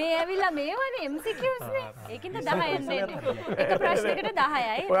 මේ ඇවිල්ලා මේවනේ MCQs නේ. ඒකින්ද 10න් දෙන්නේ. එක ප්‍රශ්නයකට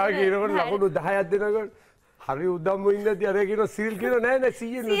 10යි. ඔයා කියනකොට ලකුණු 10ක් දෙනකොට හරි උදම්ම ඉන්නදී අර කියන සිරිල් කියන නෑ නෑ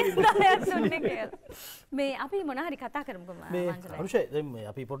 100න් දුන්නේ කියලා. මේ අපි මොන හරි කතා කරමුකෝ මංජලා. අනුෂේ දැන් මේ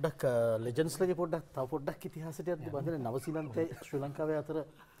අපි පොඩ්ඩක් ලෙජන්ඩ්ස් ලගේ පොඩ්ඩක් තව පොඩ්ඩක් ඉතිහාසයට යද්දි බඳින නවසීලන්තයේ ශ්‍රී ලංකාවේ අතර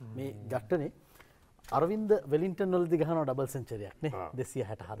මේ ගැට්ටනේ අරවින්ද වෙලින්ටන් වලදී ගහනවා ඩබල් සෙන්චරියක් නේ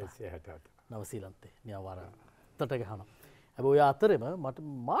 264 නවසීලන්තේ නියවාරතට ගහනවා. හැබැයි ඔය අතරෙම මට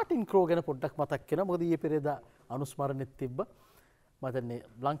මාටින් ක්‍රෝ ගැන පොඩ්ඩක් මතක් වෙනවා. මොකද ඊයේ පෙරේදා අනුස්මරණෙත් තිබ්බා. මම දන්නේ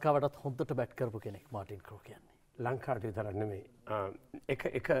ලංකාවටත් හොඳට බැට් කරපු කෙනෙක් මාටින් ක්‍රෝ කියන්නේ. ලංකාවට විතරක් නෙමෙයි.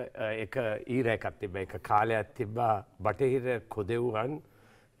 එක ඊරයක් තිබ්බා. එක කාලයක් තිබ්බා බටහිර කොදෙව්වන්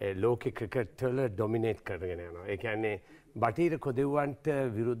ලෝක ක්‍රිකට් වල ඩොමිනේට් කරගෙන යනවා. ඒ කියන්නේ බටහිර කොදෙව්වන්ට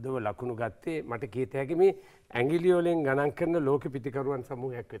විරුද්ධව ලකුණු ගත්තේ මට කීත හැකි මේ ඇඟිලි වලින් ගණන් කරන ලෝක පිටිකරුවන්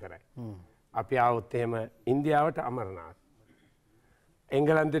සමූහයක් විතරයි. අපි ආවොත් එහෙම ඉන්දියාවට අමරනාත්.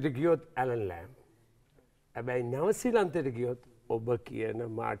 එංගලන්තයට ගියොත් ඇලන් ලෑම්. හැබැයි නවසීලන්තයට ගියොත් ඔබ කියන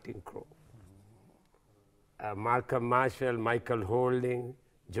Martin ක්‍රෝ. මාල්කම් marshal, Michael holding,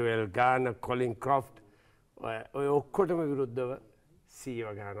 Joel ගාර්නර්, Colin ක්‍රොෆ්ට් ඔය ඔක්කොටම විරුද්ධව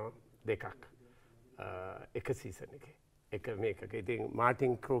 100 ගානවා දෙකක්. එක සීසන් එකේ. එක මේකක. ඉතින්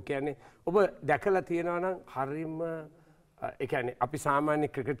මාටින් ක්‍රෝ කියන්නේ ඔබ දැකලා තියෙනවා නම් හරිම ඒ කියන්නේ අපි සාමාන්‍ය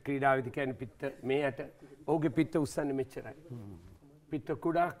ක්‍රිකට් ක්‍රීඩාවේදී කියන්නේ පිට මේකට ඔහුගේ පිට උස්සන්නේ මෙච්චරයි. පිට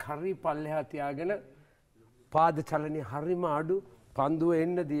කුඩා හරි පල්ලෙහා තියාගෙන පාද චලනය හරිම අඩු පන්දුව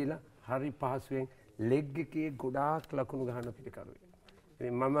එන්න දීලා හරි පහසුවෙන් ලෙග් එකේ ගොඩාක් ලකුණු ගහන පිටිකරුවෙක්.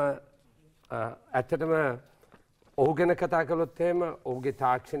 ඉතින් මම ඇත්තටම ඔහු ගැන කතා කළොත් එහෙම ඔහුගේ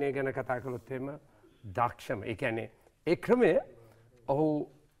තාක්ෂණය ගැන කතා කළොත් එහෙම දක්ෂම. ඒ කියන්නේ ඒ ක්‍රමය ඔහු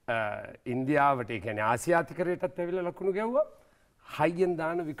ඉන්දියාවට ඒ කියන්නේ ආසියාතිකරයටත් ඇවිල්ලා ලකුණු ගැව්වා. හයියෙන්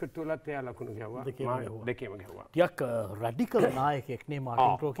දාන විකට් වලත් එයා ලකුණු ගැව්වා. දෙකේම ගැව්වා. ටිකක් රැඩිකල් නායකයෙක් නේ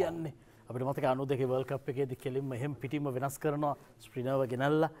මාටින් ක්‍රෝ කියන්නේ. අපිට මතක 92 වර්ල්ඩ් කප් එකේදී කෙලින්ම එහෙම පිටින්ම වෙනස් කරනවා ස්පිනර්ව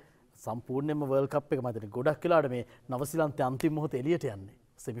ගෙනල්ලා සම්පූර්ණයෙන්ම වර්ල්ඩ් කප් එක මතනේ ගොඩක් වෙලාවට මේ නවසීලන්තයේ අන්තිම මොහොතේ එළියට යන්නේ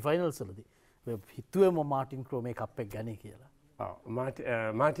සෙමි ෆයිනල්ස් වලදී. හිතුවේම මාටින් ක්‍රෝ මේ කප් එක ගන්නේ කියලා.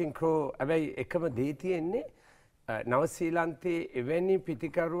 මාටින් ක්‍රෝ හැබැයි එකම දේ තියෙන්නේ නවසීලන්තයේ එවැනි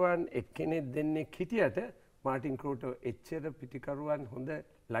පිටිකරුවන් එක්කෙනෙක් දෙන්නෙක් හිටියට මාටින් ක්‍රෝට එච්චර පිටිකරුවන් හොඳ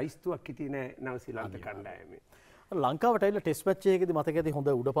ලයිස්තුවක් හිටියේ නෑ නවසීලන්ත කණ්ඩායමේ. ලංකාවට ඇවිල්ලා ටෙස්ට් මැච් එකකදී මතක ඇති හොඳ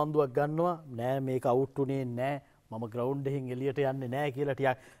උඩ පන්දුවක් ගන්නවා නෑ මේක අවුට් උනේ නෑ මම ග්‍රවුන්ඩ් එකෙන් එළියට යන්නේ නෑ කියලා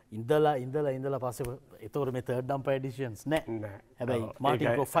ටිකක් ඉඳලා පස්සේ ඒතකොට මේ තර්ඩ් අම්පයර් ඩිසිෂන්ස් නෑ. හැබැයි මාටින්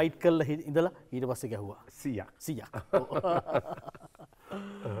ක්‍රෝ ෆයිට් කරලා ඉඳලා ඊට පස්සේ ගැහුවා 100ක්.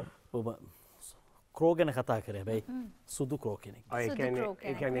 ඔබ ක්‍රෝ ගැන කතා කරේ හැබැයි සුදු ක්‍රෝ කෙනෙක්.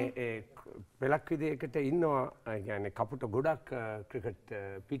 ඒ කියන්නේ පෙලක් විදිහකට ඉන්නවා ඒ කියන්නේ කපුට ගොඩක් ක්‍රිකට්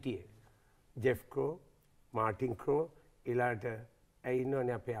පිටියේ. ජෙෆ් ක්‍රෝ, මාටින් ක්‍රෝ ඊළාට ඇයි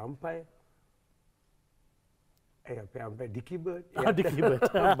ඉන්නවනේ අපේ අම්පයර්. ඒ අපේ අම්පයර් ඩිකි බර්ඩ්.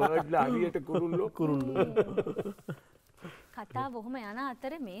 බර්ඩ්ලා හරියට කුරුල්ලෝ. කතා බොහොම යන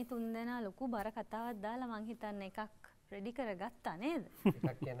අතරේ මේ තුන්දෙනා ලොකු බර කතාවක් දාලා මං හිතන්නේ එකක් රෙඩි කරගත්තා නේද?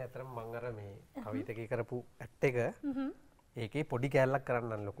 එකක් කියන්නේ අතරම මං අර මේ කවිතකේ කරපු ඇක්ට් එක ඒකේ පොඩි කෑල්ලක්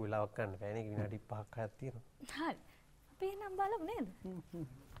කරන්න ලොකු වෙලාවක් ගන්න බෑ නේ විනාඩි 5ක් 6ක් තියෙනවා. හරි. අපි එහෙනම් බලමු නේද?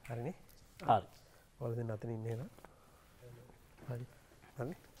 හරිනේ. හරි. ඔයාලා දැන් අතන ඉන්නේ නේද? හරි.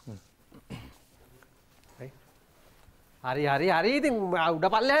 හරි ඉතින් උඩ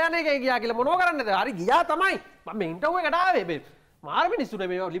පල්ලෙහා යන එකේ ගියා කියලා මොනව කරන්නද? හරි ගියා තමයි. මම මේ ඉන්ටර්විව් එකට ආවේ මේ මාර මිනිස්සුනේ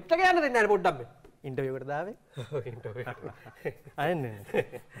මේ ලිෆ්ට් එක යන්න දෙන්නේ නැහැ පොඩ්ඩක් මේ. ඉන්ටර්විව් එකට දාවේ? ඔව් ඉන්ටර්විව් එකට. ආන්නේ.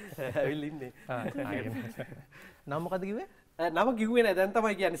 ඇවිල්ලා ඉන්නේ. නම මොකද්ද කිව්වේ? නම කිව්වේ නෑ දැන්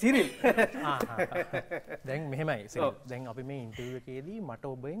තමයි කියන්නේ සිරිල්. දැන් මෙහෙමයි සිරිල්. දැන් අපි මේ ඉන්ටර්විව් එකේදී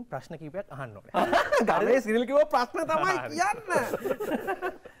මට ඔබෙන් ප්‍රශ්න කිහිපයක් අහන්න ඕනේ. ගමේ සිරිල් කිව්ව ප්‍රශ්න තමයි කියන්න.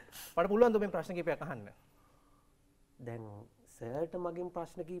 මට පුළුවන් ඔබෙන් ප්‍රශ්න කිහිපයක් අහන්න. දැන් සර්ට මගෙන්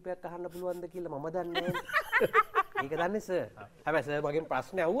ප්‍රශ්න කීපයක් අහන්න පුළුවන්ද කියලා මම දන්නේ නැහැ. ඒක දන්නේ සර්. හැබැයි සර් මගෙන්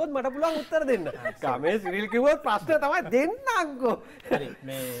ප්‍රශ්න ඇහුවොත් මට පුළුවන් උත්තර දෙන්න. ගමේ සිරිල් කිව්වොත් ප්‍රශ්න තමයි දෙන්නම්කෝ. හරි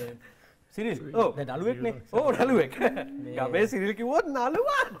මේ සිරිල් දැන් නළුවෙක්නේ. ඔව් නළුවෙක්. ගමේ සිරිල් කිව්වොත්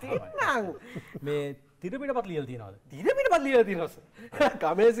නළුවා දෙන්නම්. මේ තිර පිටපත් ලියලා තියනවද? තිර පිටපත් ලියලා තියනවා සර්.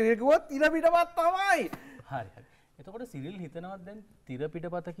 ගමේ සිරිල් කිව්වොත් තිර පිටපත් තමයි. හරි. එතකොට සිරිල් හිතනවා දැන් තිර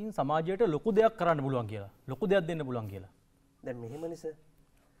පිටපතකින් සමාජයට ලොකු දෙයක් කරන්න පුළුවන් කියලා. ලොකු දෙයක් දෙන්න පුළුවන් කියලා. දැන් මෙහෙමනේ සර්.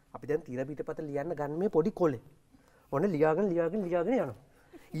 අපි දැන් තිර පිටපත ලියන්න ගන්න මේ පොඩි කොලේ. ඔන්න ලියාගෙන යනවා.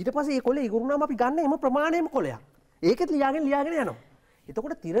 ඊට පස්සේ මේ කොලේ ඉගුරුනාම අපි ගන්න එම ප්‍රමාණයම කොලයක්. ඒකෙත් ලියාගෙන යනවා.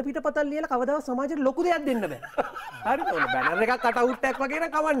 එතකොට තිර පිටපතක් ලියලා කවදාවත් සමාජයට ලොකු දෙයක් දෙන්න බෑ. හරිද? ඔන්න බැනර් එකක් කට් අවුට් එකක් වගේ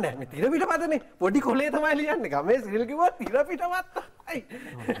නම් කවන්නේ නැහැ. මේ තිර පිටපතනේ පොඩි කොලේ තමයි ලියන්නේ. ගමේ සිරිල් කිව්වා තිර පිටපත.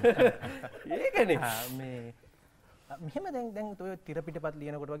 ඒකනේ. මේ මෙහෙම දැන් ඔය තිර පිටපත්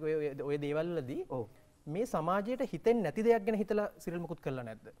ලියනකොට වගේ ඔය දේවල් වලදී මේ සමාජයට හිතෙන්නේ නැති දෙයක් ගැන හිතලා සිරිල් මුකුත් කරලා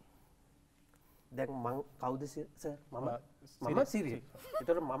නැද්ද? දැන් මං කවුද සර්? මම සිරිල්.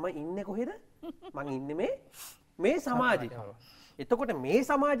 ඒතකොට මම ඉන්නේ කොහෙද? මං ඉන්නේ මේ සමාජයේ. එතකොට මේ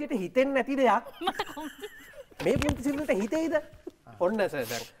සමාජයට හිතෙන්නේ නැති දෙයක් මේ පුංචි සිරිල්ට හිතෙයිද? ඔන්න සර්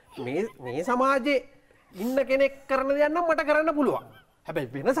දැන් මේ සමාජයේ ඉන්න කෙනෙක් කරන දෙයක් නම් මට කරන්න පුළුවන්.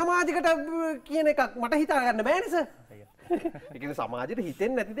 හැබැයි වෙන සමාජයකට කියන එකක් මට හිතා ගන්න බෑනේ සර්. ඒ කියන්නේ සමාජයට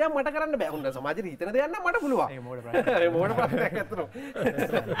හිතෙන්නේ නැති දෙයක් මට කරන්න බෑ. ඔන්න සමාජයට හිතෙන දෙයක් නම් මට පුළුවන්. ඒ මොඩ ප්‍රශ්නයක් ඇත්තටම.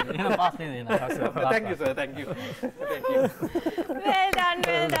 එහෙනම් පාස් දෙන්න. Thank you sir. Thank you. Well done.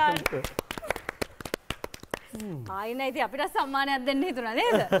 ආයිනේ ඉතින් අපිට සම්මානයක් දෙන්න හිතුණා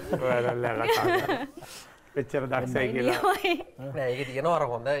නේද? ඔයාලා මෙච්චර දක්ෂයි කියලා. නෑ ඒක තියෙනවා අර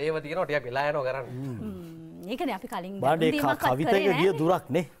හොඳ ඒව තියෙනවා ටිකක් වෙලා යනවා කරන්න. ඒකනේ අපි කලින් බාණ්ඩේ කවිතයක ගිය දුරක්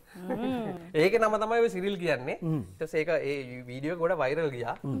නේ. ඒකේ නම තමයි ඔය සිරිල් කියන්නේ. ඊට පස්සේ ඒක ඒ වීඩියෝ එක ගොඩ වෛරල්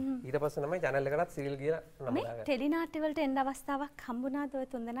ගියා. ඊට පස්සේ තමයි channel එකටත් සිරිල් කියලා නම මේ ටෙලි නාට්‍ය වලට එන්න අවස්ථාවක් හම්බුණාද ඔය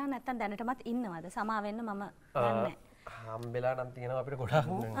තුන්දෙනා නැත්තම් දැනටමත් ඉන්නවද? සමා වෙන්න මම දන්නේ හම්බෙලා නම් තියෙනවා අපිට ගොඩක්.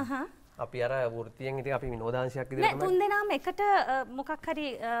 අපි අර වෘත්තියෙන් ඉතින් අපි විනෝදාංශයක් විදිහට තමයි. තුන්දෙනාම එකට මොකක් හරි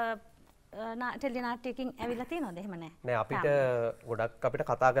ටෙලි නාට්‍යකින් ඇවිල්ලා තියෙනවද? එහෙම නැහැ. නෑ අපිට ගොඩක් අපිට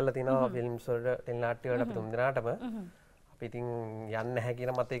කතා කරලා තියෙනවා ෆිල්ම්ස් වලට ටෙලි නාට්‍ය වලට අපි තුන්දෙනාටම. අපි ඉතින් යන්නේ නැහැ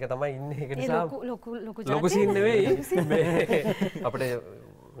කියන මත ඒක තමයි ඉන්නේ. ඒක නිසා ලොකු සීන් නෙවෙයි. අපිට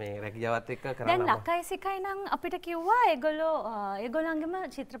මේ රැකියාවත් එක්ක කරන්න. දැන් ලකයි සිකයි නම් අපිට කිව්වා ඒගොල්ලන්ගේම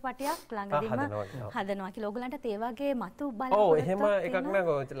චිත්‍රපටයක් ළඟදීම හදනවා කියලා. ඕගොල්ලන්ට ඒ වගේ මතු බලන්න. ඔව් එහෙම එකක් නෑ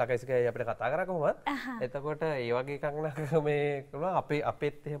ලකයි සිකයි අපිට කතා කරා කොහොමද? එතකොට ඒ වගේ එකක් නෑ මේ කොහොම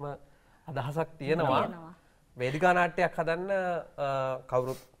අපේත් එහෙම අදහසක් තියෙනවා. වේදිකා නාට්‍යයක් හදන්න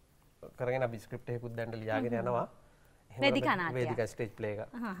කවුරුත් කරගෙන අපි ස්ක්‍රිප්ට් එකකුත් දැන් ලියාගෙන යනවා. වේදිකා නාට්‍ය. වේදිකා ස්ටේජ් ප්ලේ එක.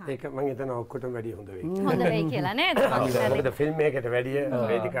 ඒක මම හිතනවා ඔක්කොටම වැඩි හොඳ වෙයි. හොඳ වෙයි කියලා නේද? මොකද ෆිල්ම් එකකට වැඩිය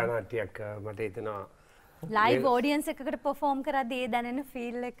වේදිකා නාට්‍යයක් මට හිතෙනවා ලයිව් ඔඩියන්ස් එකකට පර්ෆෝම් කරද්දී ඒ දැනෙන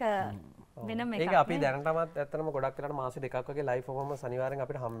ෆීල් එක වෙනම එකක්. ඒක අපි දැනටමත් ඇත්තටම ගොඩක් වෙලාට මාසෙ දෙකක් වගේ ලයිව් පර්ෆෝමන්ස් අනිවාර්යෙන්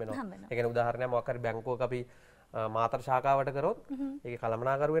අපිට හම්බ වෙනවා. ඒ කියන්නේ උදාහරණයක් මොකක් හරි බැංකුවක අපි මාතර ශාඛාවට කරොත් ඒක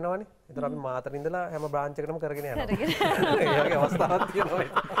කළමනාකරු වෙනවනේ. ඒතර අපි මාතර ඉඳලා හැම බ්‍රාන්ච් එකකටම කරගෙන යනවා. ඒ වගේ අවස්ථාවක් තියෙනවා.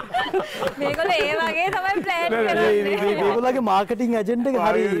 මේගොල්ලෝ ඒ වගේ තමයි ප්ලෑන් කරන්නේ. මේගොල්ලෝගේ මාකටිං ඇජන්ඩ් එක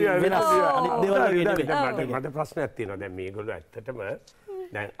හරි වෙනස්. අනිත් දේවල් මට ප්‍රශ්නයක් තියෙනවා. දැන් මේගොල්ලෝ ඇත්තටම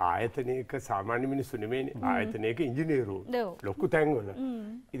දැන් ආයතනයක සාමාන්‍ය මිනිස්සු නෙමෙයිනේ. ආයතනයක ඉංජිනේරු ලොකු තැන්වල.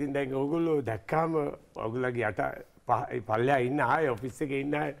 ඉතින් දැන් ඕගොල්ලෝ දැක්කාම ඕගොල්ලෝගේ යට පල්ලෙහා ඉන්න ආය ඔෆිස් එකේ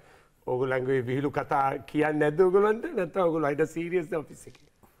ඉන්න ආය ඕගොල්ලන්ගේ විහිළු කතා කියන්නේ නැද්ද ඕගොල්ලන්ට? නැත්නම් ඕගොල්ලෝ අයිට සීරියස් ද ඔෆිස් එකේ?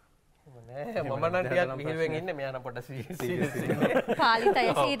 නෑ මම නම් ටිකක් විහිළුවෙන් ඉන්නේ මෙයා නම් පොඩ්ඩක් සීරියස් ඉන්නේ. පාලිත අය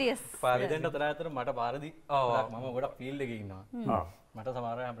සීරියස්. පාලිතෙන්ට අතර අතර මට පාරදී මම ගොඩක් ෆීල්ඩ් එකේ ඉන්නවා. මට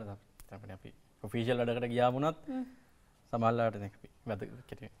සමහර වෙලාවට අපි ඔෆිෂියල් වැඩකට ගියාම වුණත් සමහරලාට දැන් අපි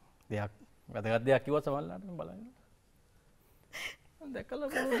වැදගත් දෙයක් කිව්වොත් සමහරලාට බලන්න. දැකලා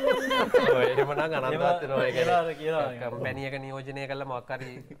බලන්න. ඔය එහෙම නම් අනන්තවත් වෙනවා ඒක කියලා. කම්පැනි එක නියෝජනය කළා මොකක්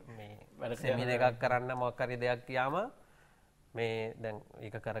හරි මේ වැඩ සෙමින එකක් කරන්න මොකක් හරි දෙයක් කියාම මේ දැන්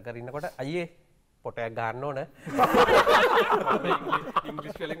ඒක කර ඉන්නකොට අයියේ පොටයක් ගන්න ඕන.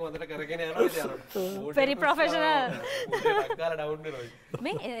 ඉංග්‍රීසි වලින් හොඳට කරගෙන යනවා ඉතින් අර. very professional. ටක් ගාලා ඩවුන් වෙනවා.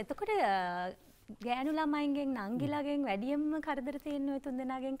 මේ එතකොට ගෑනු ළමයින්ගෙන් නංගිලාගෙන් වැඩියෙන්ම කරදර තියෙන්නේ ඔය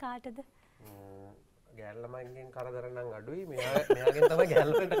තුන්දෙනාගෙන් කාටද? ගෑනු ළමයින්ගෙන් කරදර නම් අඩුයි. මෙයාගෙන් තමයි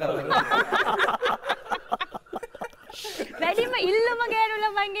ගෑනු ළමයින්ට කරදර. වැඩිම ඉල්ලම ගෑනු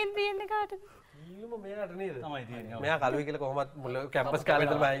ළමයින්ගෙන් තියෙන්නේ කාටද? ඉල්ලම මෙයාට නේද? තමයි තියෙන්නේ. මෙයා කලුයි කියලා කොහොමත් මුල කැම්පස් කාලේ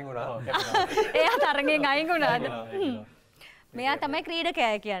ඉඳලා අයින් වුණා. එයා තරගෙන් අයින් වුණාද? මෙයා තමයි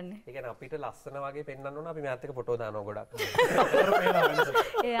ක්‍රීඩකයා කියන්නේ. ඒ කියන්නේ අපිට ලස්සන වගේ පෙන්වන්න ඕන අපි මෙයාත් එක්ක ෆොටෝ දානවා ගොඩක්.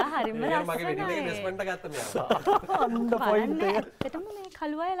 එයා හරිම ලස්සනයි. මගේ වෙඩින් එකේ ඉන්වෙස්ට්මන්ට් එක ගත්තා මෙයා. අන්න පොයින්ට් එක. එතම මේ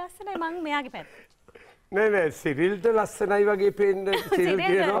කළුවය ලස්සනයි මං මෙයාගේ පැත්ත. නෑ සිරිල්ට ලස්සනයි වගේ පේන්න සිරිල්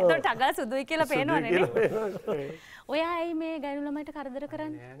කියනවා. සිරිල් ටගා සුදුයි කියලා පේනවනේ නේ. ඔයා ඇයි මේ ගෑනු ළමයිට කරදර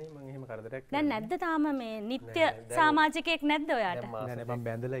කරන්නේ? නෑනේ මං එහෙම කරදරයක් දැන් නැද්ද තාම මේ නිත්‍ය සමාජිකයෙක් නැද්ද ඔයාට? නෑ නෑ මං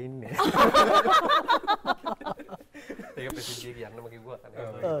බැඳලා ඉන්නේ. ඒක ප්‍රසිද්ධිය කියන්නම කිව්වා.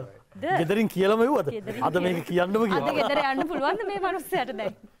 ගෙදරින් කියලාම යුවද? අද මේක කියන්නම කිව්වා. අද ගෙදර යන්න පුළුවන්ද මේ මිනිස්සයාට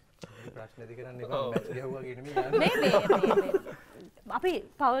දැන්? ප්‍රශ්න දෙක කරන්න එපා මැච් ගහුවා කියන මේ අපි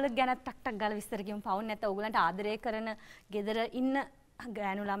පවුල ගැන ටක් ගාලා විස්තර කියමු. පවුල් නැත්නම් ඕගලන්ට ආදරය කරන ගෙදර ඉන්න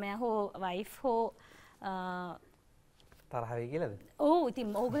ගෑනු ළමයා හෝ වයිෆ් හෝ තරහ වෙයි කියලාද? ඔව් ඉතින්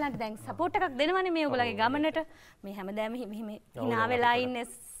ඕගලන්ට දැන් සපෝට් එකක් දෙනවනේ මේ ඕගලගේ ගමනට. මේ හැමදාම මෙහෙම hina වෙලා ඉන්නේ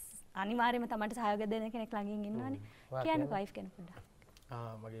අනිවාර්යයෙන්ම තමන්ට සහයෝගය දෙන කෙනෙක් ළඟින් ඉන්නවනේ. කියන්නේ වයිෆ් කෙනෙක් පොඩ්ඩක්.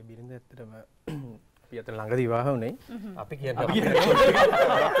 මගේ බිරිඳ ඇත්තටම අපි අතන ළඟදී විවාහ වුණේ. අපි කියන්නේ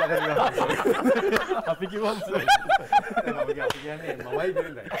අපි කිව්වා අපි කියන්නේ මමයි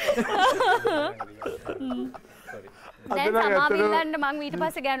බිරිඳයි. දැන් සමාවිල්ලන්න මං ඊට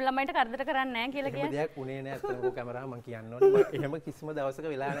පස්සේ ගෑනු ළමයින්ට කරදර කරන්නේ නැහැ කියලා එහෙම දෙයක් උනේ නැහැ අතන ඔය කැමරාව මං කියන්න ඕනේ. එහෙම කිසිම දවසක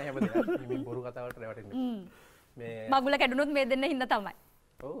වෙලා නැහැ හැම දෙයක්. මේ බොරු කතාවලට රැවටෙන්නේ. මේ මගුල කැඩුනොත් මේ දෙන්න හින්දා තමයි.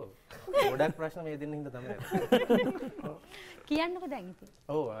 ඔව්. ගොඩක් ප්‍රශ්න මේ දෙන්න හින්දා තමයි. කියන්නකෝ දැන් ඉතින්.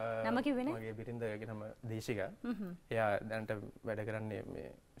 ඔව්. නම කිව්වේ නේ? මගේ බිරිඳගේ නම දේශිකා. එයා දැනට වැඩ කරන්නේ මේ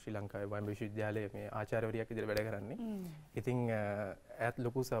ශ්‍රී ලංකාවේ වයඹ විශ්වවිද්‍යාලයේ මේ ආචාර්යවරියක් විදිහට වැඩ කරන්නේ. ඉතින් ඈත්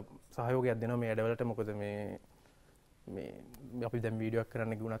ලොකු සහයෝගයක් දෙනවා මේ වැඩවලට. මොකද මේ අපි දැන් වීඩියෝක්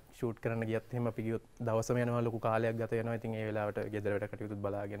කරන්න ගියුණත් ෂූට් කරන්න ගියත් එහෙම අපි ගියොත් දවසම යනවා ලොකු කාලයක් ගත වෙනවා. ඉතින් ඒ වෙලාවට ගෙදර වැඩ කටයුතුත්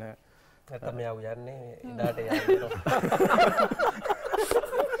බලාගෙන නැත්තම් මෙයා උයන්නේ ඉඩාට යන්නේ.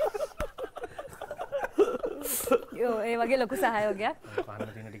 ඒ වගේ ලොකු සහයෝගයක් පාන්න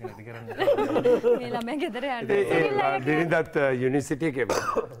තියෙන ටික නැති කරන්න. මේ ළමයා ගෙදර යන්න. බිරිඳත් යුනිවර්සිටි එකේ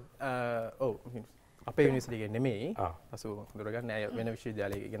ඔව් අපේ යුනිවර්සිටි එකේ නෙමෙයි. පසු දුරගන්න නෑ වෙන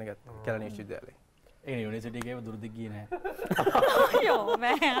විශ්වවිද්‍යාලයක ඉගෙන ගත්තා. කැලණි විශ්වවිද්‍යාලයේ. ඒ යුනිවර්සිටි එකේම දුරදිග ගියේ නැහැ. යෝ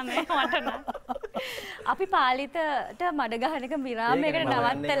මෑනේ මට නම්. අපි පාලිතට මඩ ගහන එක විරාමයකට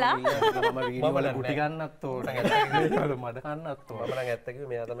නවත්තලා මම වීඩියෝ වල කුටි ගන්නත් ඕන. මඩ කන්නත් ඕන. මම නම් ඇත්ත කිව්වේ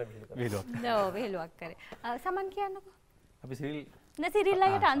මෙයා තමයි විහිළුවක්. ඔව් විහිළුවක් කරේ. සමන් කියන්නකෝ. අපි සිරිල් නෑ සිරිල්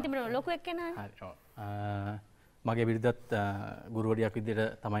අයියට අන්තිමට ලොකු එක්කෙනානේ. හරි. ඔව්. මගේ බිරිඳත් ගුරුවරියක්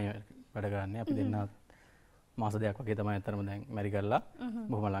විදිහට තමයි වැඩ කරන්නේ. අපි දෙන්නා මාස දෙකක් වගේ තමයි අතරම දැන් මැරි කරලා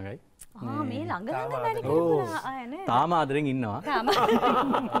බොහොම ළඟයි. මේ ළඟ මැරි කරලා ආයනේ. තාම ආදරෙන් ඉන්නවා. තාම.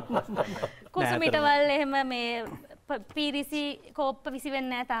 කුසුමිටවල් එහෙම මේ පීරිසි කෝප්ප විසි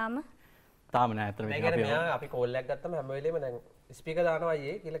වෙන්නේ නැහැ තාම. තාම නෑ අතර මේ කියන්නේ මෙයා අපි කෝල් එකක් ගත්තම හැම වෙලේම දැන් ස්පීකර් දානවා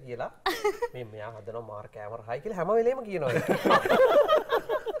අයියේ කියලා මේ මෙයා හදනවා මාර් කැමරා හයි කියලා හැම වෙලේම කියනවා.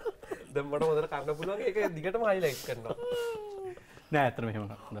 දැන් මට හොඳට කරන්න පුළුවන් ඒක දිගටම හයිලයිට් කරනවා. නෑ අතර මෙහෙම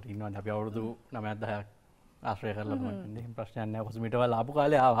හොඳට ඉන්නවනේ අපි අවුරුදු 9ක් 10ක් ආශ්‍රය කරලා තමයි ඉන්නේ. ප්‍රශ්නයක් නෑ. කොස්මිටවල් ආපු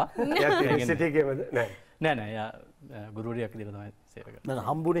කාලේ ආවා. එයා යුනිවර්සිටි එකේමද? නෑ නෑ එයා ගුරුවරියක් විදිහට තමයි සේවය කරන්නේ. දැන්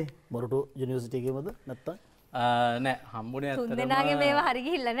හම්බුනේ මොරටු යුනිවර්සිටි එකේමද නැත්තම්? නෑ හම්බුනේ තුන් දෙනාගේ මේවා හරි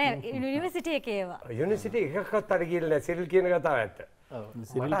ගිහිල්ලා නෑ යුනිවර්සිටි එකේ ඒවා. යුනිවර්සිටි එකක්වත් හරි ගිහිල්ලා නැහැ. සිරිල් කියන කතාව ඇත්ත. ඔව්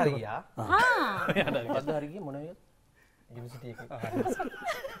මට හරි ගියා. අද හරි ගියේ මොන එකද? යුනිවර්සිටි එකේ.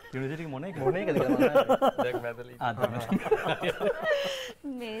 යුනිවර්සිටි මොන එකද දැන් මැදලි.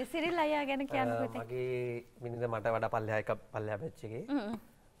 මේ සිරිල් අයියා ගැන කියන්නකෝ ඉතින්. මගේ මිනිඳ මට වඩා පල්ලෙහා එක පල්ලෙහා බැච් එකේ.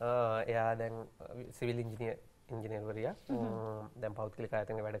 එයා දැන් සිවිල් ඉංජිනේර්වරියක්. දැන් පෞද්ගලික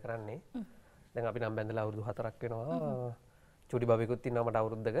ආයතනයක වැඩ කරන්නේ. දැන් අපි නම් බැඳලා අවුරුදු 4ක් වෙනවා. චුටි බබෙකුත් ඉන්නවා මට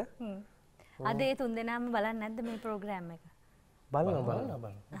අවුරුද්දක. අද ඒ තුන් දෙනාම බලන්නේ නැද්ද මේ ප්‍රෝග්‍රෑම් එක?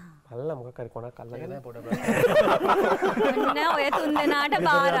 බලලා මොකක් හරි කොනක් අල්ලගෙන පොඩ ඔන්න ඔය තුන් දෙනාට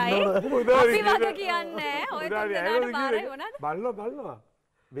බාරයි. අපි වග කියන්නේ ඔය තුන් දෙනාට බාරයි වුණාද? බලනවා.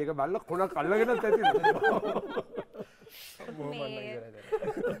 මේක බලලා කොනක් අල්ලගෙනත් ඇති.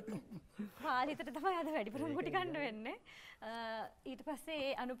 පාලිතට තමයි අද වැඩිපුරම කුටි කන්න වෙන්නේ. ඊට පස්සේ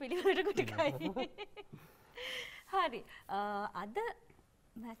ඒ අනුපිළිවෙලට කුටි කයි. හරි. අද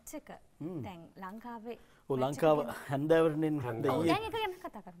මැච් එක දැන් ලංකාවේ ලංකාව හැන්දෑවරණෙන් දැන් එක ගැන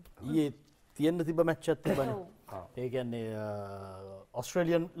කතා කරමු. ඊයේ තියෙන්න තිබ්බ මැච් එකක් තිබ්බනේ. ඒ කියන්නේ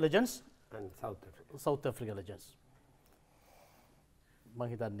ඔස්ට්‍රේලියන් ලෙජන්ඩ්ස් and සවුත් ඇෆ්‍රිකා ලෙජන්ඩ්ස්. මම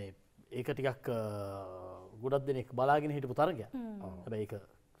හිතන්නේ ඒක ටිකක් ගොඩක් දෙනෙක් බලාගෙන හිටපු තරගයක්. හැබැයි ඒක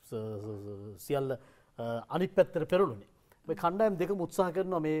සියල්ල අනිත් පැත්තට පෙරළුනේ. මේ කණ්ඩායම් දෙකම උත්සාහ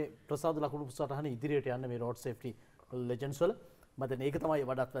කරනවා මේ ප්‍රසාද ලකුණු සටහන ඉදිරියට යන්න මේ රෝඩ් සේෆ්ටි ලෙජන්ඩ්ස් වල. මම ඒක තමයි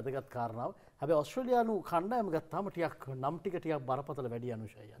වඩාත් වැදගත් කාරණාව. හැබැයි ඔස්ට්‍රේලියානු කණ්ඩායම ගත්තාම ටිකක් නම් ටික බරපතල වැඩි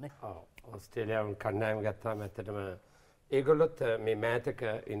අනුශයය නේ. ඔව් ඔස්ට්‍රේලියානු කණ්ඩායම ගත්තාම ඇත්තටම ඒගොල්ලොත් මේ මෑතක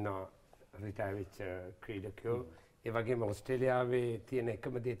ඉන්න රිටයර් වෙච්ච ක්‍රීඩකයෝ. ඒ වගේම ඔස්ට්‍රේලියාවේ තියෙන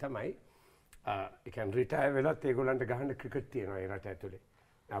එකම දේ තමයි ඒ කියන්නේ රිටයර් වෙලත් ඒගොල්ලන්ට ගහන්න ක්‍රිකට් තියෙනවා ඒ රට ඇතුලේ.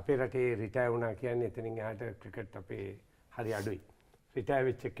 අපේ රටේ රිටයර් වුණා කියන්නේ එතනින් එහාට ක්‍රිකට් අපේ හරි අඩුයි. රිටයර්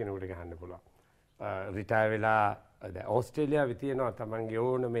වෙච්ච කෙනෙකුට ගහන්න පුළුවන්. රිටයර් වෙලා ඕස්ට්‍රේලියාවේ තියෙනවා තමන්ගේ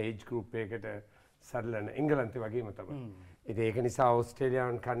ඕනම ඒජ් ගෲප් එකකට සරලන එංගලන්තේ වගේම තමයි. ඉතින් ඒක නිසා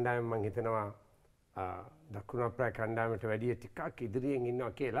ඕස්ට්‍රේලියානු කණ්ඩායම මම හිතනවා දකුණු අප්‍රිකා කණ්ඩායමට වැඩිය ටිකක් ඉදිරියෙන්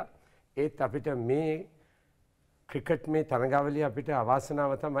ඉන්නවා කියලා. ඒත් අපිට මේ ක්‍රිකට් මේ තරගාවලිය අපිට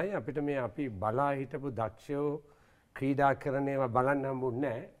අවාසනාව තමයි අපිට මේ අපි බලා හිටපු දක්ෂයෝ ක්‍රීඩා කරන ඒවා බලන්න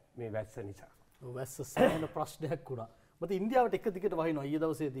හම්බුන්නේ නැහැ මේ වැස්ස නිසා. වැස්ස සෑහෙන ප්‍රශ්නයක් වුණා. මත ඉන්දියාවට එක දිගට වහිනවා ඊයේ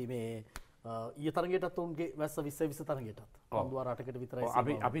දවසේදී මේ ඊයේ තරගයටත් උන්ගේ වැස්ස 20 තරගයටත්. පන්දුවාර 8කට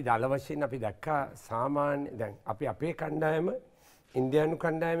විතරයි. අපි දල වශයෙන් අපි දැක්කා සාමාන්‍ය දැන් අපි අපේ කණ්ඩායම ඉන්දියානු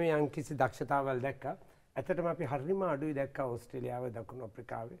කණ්ඩායමේ යම්කිසි දක්ෂතාවල් දැක්කා. ඇත්තටම අපි හරිම අඩුයි දැක්කා ඕස්ට්‍රේලියාව දකුණු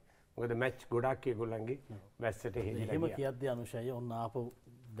අප්‍රිකාවේ මොකද මැච් ගොඩක් ඒගොල්ලන්ගේ වැස්සට හෙලිලා එහෙම ගියා. කියද්දී අනුශය ඔන්න ආපහු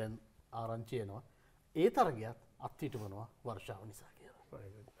දැන් ආරංචි එනවා. ඒ තරගයත් අත්හිටුවනවා වර්ෂාව නිසා කියලා.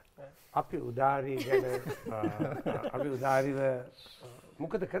 අපි උදාරී ගැන අපි උදාරිව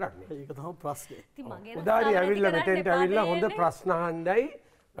මොකද කරන්නේ? ඒක තමයි ප්‍රශ්නේ. උදාරී ඇවිල්ලා මෙතෙන්ට ඇවිල්ලා හොඳ ප්‍රශ්න අහන්නයි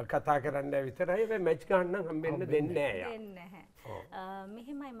කතා කරන්න විතරයි. මේ මැච් ගන්න හම්බෙන්න දෙන්නේ නැහැ.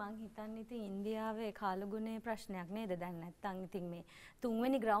 මෙහෙමයි මං හිතන්නේ ඉතින් ඉන්දියාවේ කාලගුණේ ප්‍රශ්නයක් නේද දැන් නැත්තම් ඉතින් මේ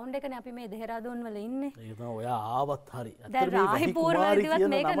තුන්වෙනි ග්‍රවුන්ඩ් එකනේ අපි මේ දෙහරාදූන් වල ඉන්නේ. ඒක තමයි ඔයා ආවත් හරි. දැන් රාහිපූර් වලදීවත්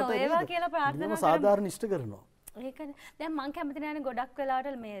මේක නොවේවා කියලා ප්‍රාර්ථනා කරමු. සාධාරණ ඉෂ්ට කරනවා. ඒකනේ. දැන් මං කැමති නෑනේ ගොඩක්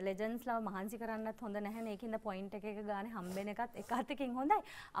වෙලාවට මේ ලෙජන්ඩ්ස්ලා මහන්සි කරන්නත් හොඳ නැහැනේ. ඒකින්ද පොයින්ට් එක ගානේ හම්බෙන එකත් එක අතකින් හොඳයි.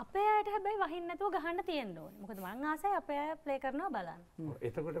 අපේ අයට හැබැයි වහින්න නැතුව ගහන්න තියෙන්න ඕනේ. මොකද මං ආසයි අපේ අය ප්ලේ කරනවා බලන්න.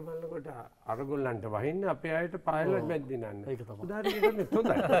 එතකොට බලනකොට අරගොල්ලන්ට වහින්න අපේ අයට පායලට් මැච් දිනන්න. ඒක තමයි. උදාහරණ දෙන්න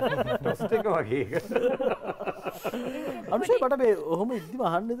හොඳයි. ටෙස්ට් එක වගේ එක. අනුෂේ මට මේ ඔහොම ඉද්දිම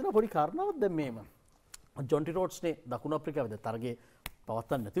අහන්න දෙන පොඩි කාරණාවක් දැන් මේම. ජොන්ටි රෝඩ්ස්නේ දකුණු අප්‍රිකාවේ තරගේ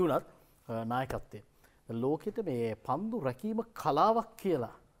පවත්වන්න නැති වුණත් නායකත්වයේ ලෝකෙට මේ පන්දු රැකීම කලාවක්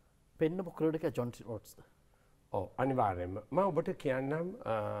කියලා පෙන්නපු ක්‍රීඩකයා ජොන්ටි රෝඩ්ස්ද? ඔව් අනිවාර්යයෙන්ම. මම ඔබට කියන්නම්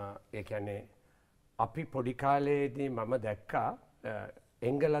ඒ කියන්නේ අපි පොඩි කාලේදී මම දැක්කා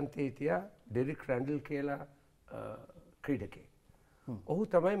එංගලන්තයේ හිටියා ඩෙරික් රැන්ඩල් කියලා ක්‍රීඩකයෙක්. ඔහු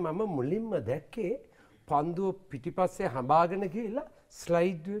තමයි මම මුලින්ම දැක්කේ පන්දුව පිටිපස්සේ හඹාගෙන ගිහලා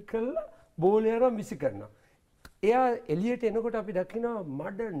ස්ලයිඩ් කරලා බෝලේ අරන් විසි කරනවා. එයා එලියට එනකොට අපි දකිනවා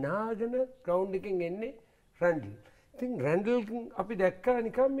මඩ නාගෙන ග්‍රවුන්ඩ් එකෙන් එන්නේ රැන්ඩල්. ඉතින් රැන්ඩල් අපි දැක්කා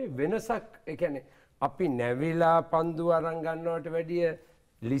නිකන් මේ වෙනසක්. ඒ කියන්නේ අපි නැවිලා පන්දු අරන් ගන්නවට වැඩිය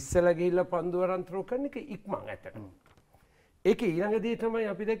ලිස්සලා ගිහිල්ලා පන්දු අරන් ත්‍රෝ කරන එක ඉක්මන් ඇතට. ඒකේ ඊළඟ දේ තමයි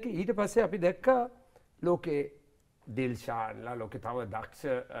අපි දැක්කේ ඊට පස්සේ අපි දැක්කා ලෝකේ දිල්ෂාන්ලා ලෝකේ තව දක්ෂ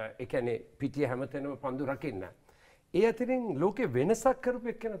ඒ කියන්නේ පිටිය හැමතැනම පන්දු රකින්න. ඒ අතරින් ලෝකේ වෙනසක්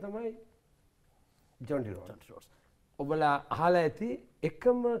කරපු එක්කෙනා තමයි ජොන්ටි රෝඩ්ස්. ඔබලා අහලා ඇති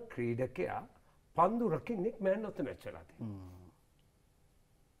එකම ක්‍රීඩකයා පන්දු රකින්නෙක් මෑන් ඔෆ් ද මැච් වෙලා තියෙනවා.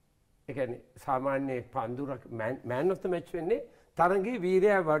 ඒ කියන්නේ සාමාන්‍ය පන්දු මෑන් ඔෆ් ද මැච් වෙන්නේ තරඟේ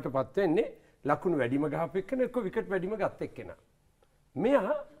වීරයා වටපත් වෙන්නේ ලකුණු වැඩිම ගහපු එක්කෙනා එක්ක විකට් වැඩිම ගත්ත එක්කෙනා.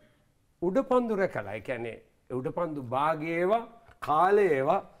 මෙයා උඩ පන්දු රැකලා ඒ කියන්නේ උඩ පන්දු භාගයේවා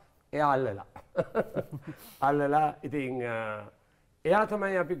කාලයේවා එයා අල්ලලා. අල්ලලා ඉතින් එයා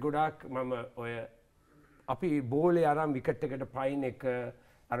තමයි අපි ගොඩාක් මම ඔය අපි බෝලේ අරන් විකට් එකට පයින් එක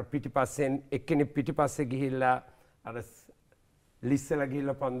අර පිටිපස්සෙන් එක්කෙනෙක් පිටිපස්සේ ගිහිල්ලා අර ලිස්සලා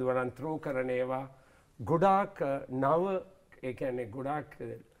ගිහිල්ලා පන්දු අරන් ත්‍රෝ කරන ඒවා ගොඩාක් නව ඒ කියන්නේ ගොඩාක්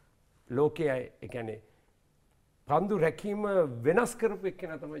ලෝකයේ ඒ කියන්නේ පන්දු රැකීම වෙනස් කරපු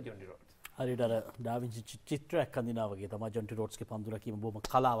එක්කෙනා තමයි ජොන්ටි රෝඩ්ස්. හරියට අර ඩාවින්චි චිත්‍රයක් අඳිනා වගේ තමයි ජොන්ටි රෝඩ්ස්ගේ පන්දු රැකීම බොහොම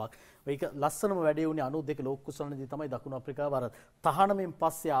කලාවක්. ඒක ලස්සනම වැඩේ වුණේ 92 ලෝක කුසලනේදී තමයි දකුණු අප්‍රිකාව අර තහනමෙන්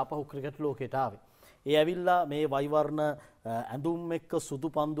පස්සේ ආපහු ක්‍රිකට් ලෝකයට ආවේ. ඒ ඇවිල්ලා මේ වයිවර්ණ ඇඳුම් එක්ක සුදු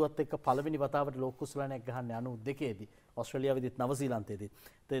පන්දුවත් එක්ක පළවෙනි වතාවට ලෝක කුසලනයක් ගහන්නේ 92 දී ඕස්ට්‍රේලියාවේදීත් නවසීලන්තයේදීත්.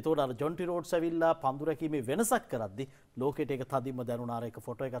 ඒතකොට අර ජොන්ටි රෝඩ්ස් ඇවිල්ලා පන්දු රැකීමේ වෙනසක් කරද්දී ලෝකෙට ඒක තදින්ම දැනුණා. අර එක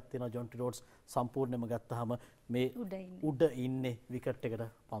ෆොටෝ එකක් තියෙනවා ජොන්ටි රෝඩ්ස් සම්පූර්ණයෙන්ම ගත්තාම මේ උඩ ඉන්නේ විකට් එකට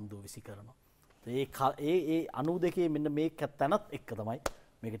පන්දුව විසි කරනවා. ඒ 92 මෙන්න මේ තැනත් එක්ක තමයි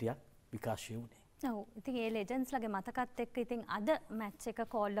මේක ටිකක් විකාශය වුණේ. ඔව් ඉතින් ඒ ලෙජන්ඩ්ස්ලාගේ මතකත් එක්ක ඉතින් අද මැච් එක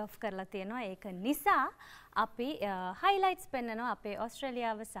කෝල් ඔෆ් කරලා තියෙනවා. ඒක නිසා අපි හයිලයිට්ස් පෙන්නනවා අපේ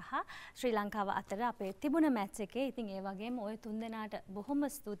ඕස්ට්‍රේලියාව සහ ශ්‍රී ලංකාව අතර අපේ තිබුණ මැච් එකේ. ඉතින් ඒ වගේම ওই තුන්දෙනාට බොහොම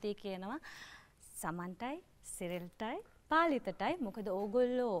ස්තුතියි කියනවා සමන්ටයි සිරිල්ටයි පාලිතටයි. මොකද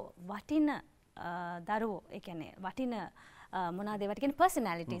ඕගොල්ලෝ වටින දරුවෝ ඒ කියන්නේ වටින මොනවාද ඒවට කියන්නේ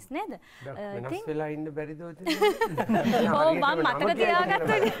පර්සනැලිටිස් නේද? වෙනස් වෙලා ඉන්න බැරිද ඔය ඔව් මම මතක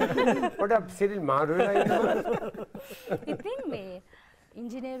තියාගත්තා. පොඩක් සිරිල් මාරු වෙලා ඉන්නවා. ඉතින් මේ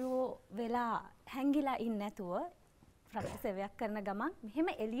ඉංජිනේරුවෝ වෙලා හැංගිලා ඉන්නේ නැතුව රට සේවයක් කරන ගමන් මෙහෙම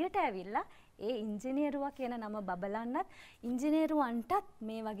එළියට ඇවිල්ලා ඒ ඉංජිනේරුවා කියන නම බබලන්නත් ඉංජිනේරුවන්ටත්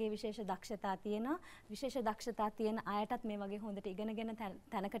මේ වගේ විශේෂ දක්ෂතා තියෙනවා. විශේෂ දක්ෂතා තියෙන අයටත් මේ වගේ හොඳට ඉගෙනගෙන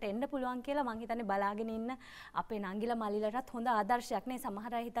තැනකට එන්න පුළුවන් කියලා මං හිතන්නේ බලාගෙන ඉන්න අපේ නංගිලා මල්ලිලටත් හොඳ ආදර්ශයක් නේ.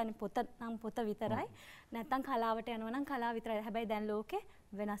 සමහර අය හිතන්නේ පොත නම් පොත විතරයි. නැත්තම් කලාවට යනවා නම් කලාව විතරයි. හැබැයි දැන් ලෝකේ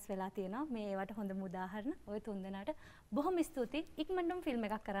වෙනස් වෙලා තියෙනවා. මේ ඒවට හොඳම උදාහරණ ඔය තුන්දෙනාට බොහොම ස්තුතියි. ඉක්මනටම ෆිල්ම්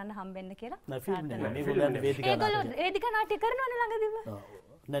එකක් කරන්න හම්බෙන්න කියලා. නෑ ෆිල්ම් නේ මේගොල්ලන් වේදිකා නාට්‍ය කරනවනේ ළඟදීම.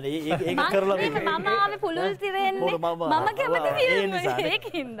 නෑ ඒක කරලා මම ආවේ පුළුල් තිරෙන්නේ මම කැමති ෆිල්ම්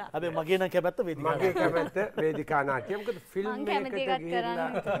ඒකින්ද හැබැයි මගේ නම් කැමැත්ත වේදිකා මගේ කැමැත්ත වේදිකා නාට්‍ය. මොකද ෆිල්ම් එකට ගිහිල්ලා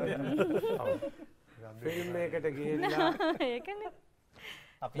ෆිල්ම් එකට ගිහිල්ලා ඒකනේ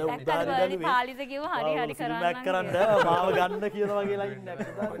අපි උදාහරණ පාලිද කිව්ව හරි හරි කරන්න මාව ගන්න කියනවා කියලා ඉන්නේ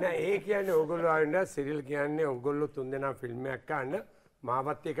නෑ. ඒ කියන්නේ ඕගොල්ලෝ ආවෙන්න සිරිල් කියන්නේ ඕගොල්ලෝ තුන්දෙනා ෆිල්ම් එකක් ගන්න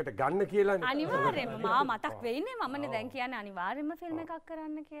මාවත් එකට ගන්න කියලානේ. අනිවාර්යෙන්ම මාව මතක් වෙයිනේ මමනේ දැන් කියන්නේ අනිවාර්යෙන්ම ෆිල්ම් එකක්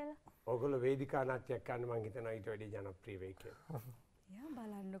කරන්න කියලා. ඔයගොල්ලෝ වේදිකා නාට්‍යයක් කරන්න මං හිතනවා ඊට වැඩි ජනප්‍රිය වෙයි කියලා. යා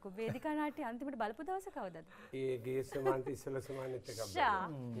බලන්නකෝ වේදිකා නාට්‍ය අන්තිමට බලපු දවස කවදද? ඒ ගේ සමාන්ත ඉස්සල සමානෙත් එකක්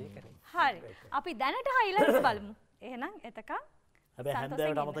බලන්න. හරි. අපි දැනට හයිලයිට්ස් බලමු. එහෙනම් එතකන් හැබැයි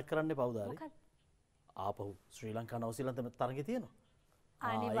හැන්දෑවට අමතක කරන්න එපා උදාරි. ආපහු ශ්‍රී ලංකා නවසීලන්ත තරගෙ තියෙනවා.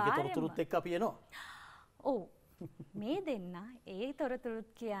 ඒක තොරතුරුත් එක්ක අපි එනවා. ඔව්. මේ දෙන්න ඒ තොරතුරුත්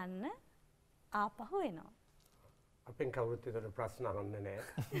කියන්න ආපහු එනවා. අපෙන් කවුරුත් ඒතර ප්‍රශ්න අහන්නේ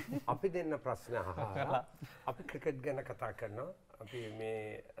නැහැ. අපි දෙන්න ප්‍රශ්න අහලා අපි ක්‍රිකට් ගැන කතා කරනවා. අපි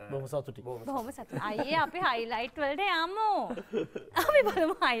මේ බොහොම සතුටුයි. බොහොම සතුටුයි. අයියේ අපි හයිලයිට් වලට යමු. අපි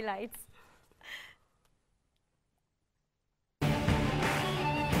බලමු හයිලයිට්ස්.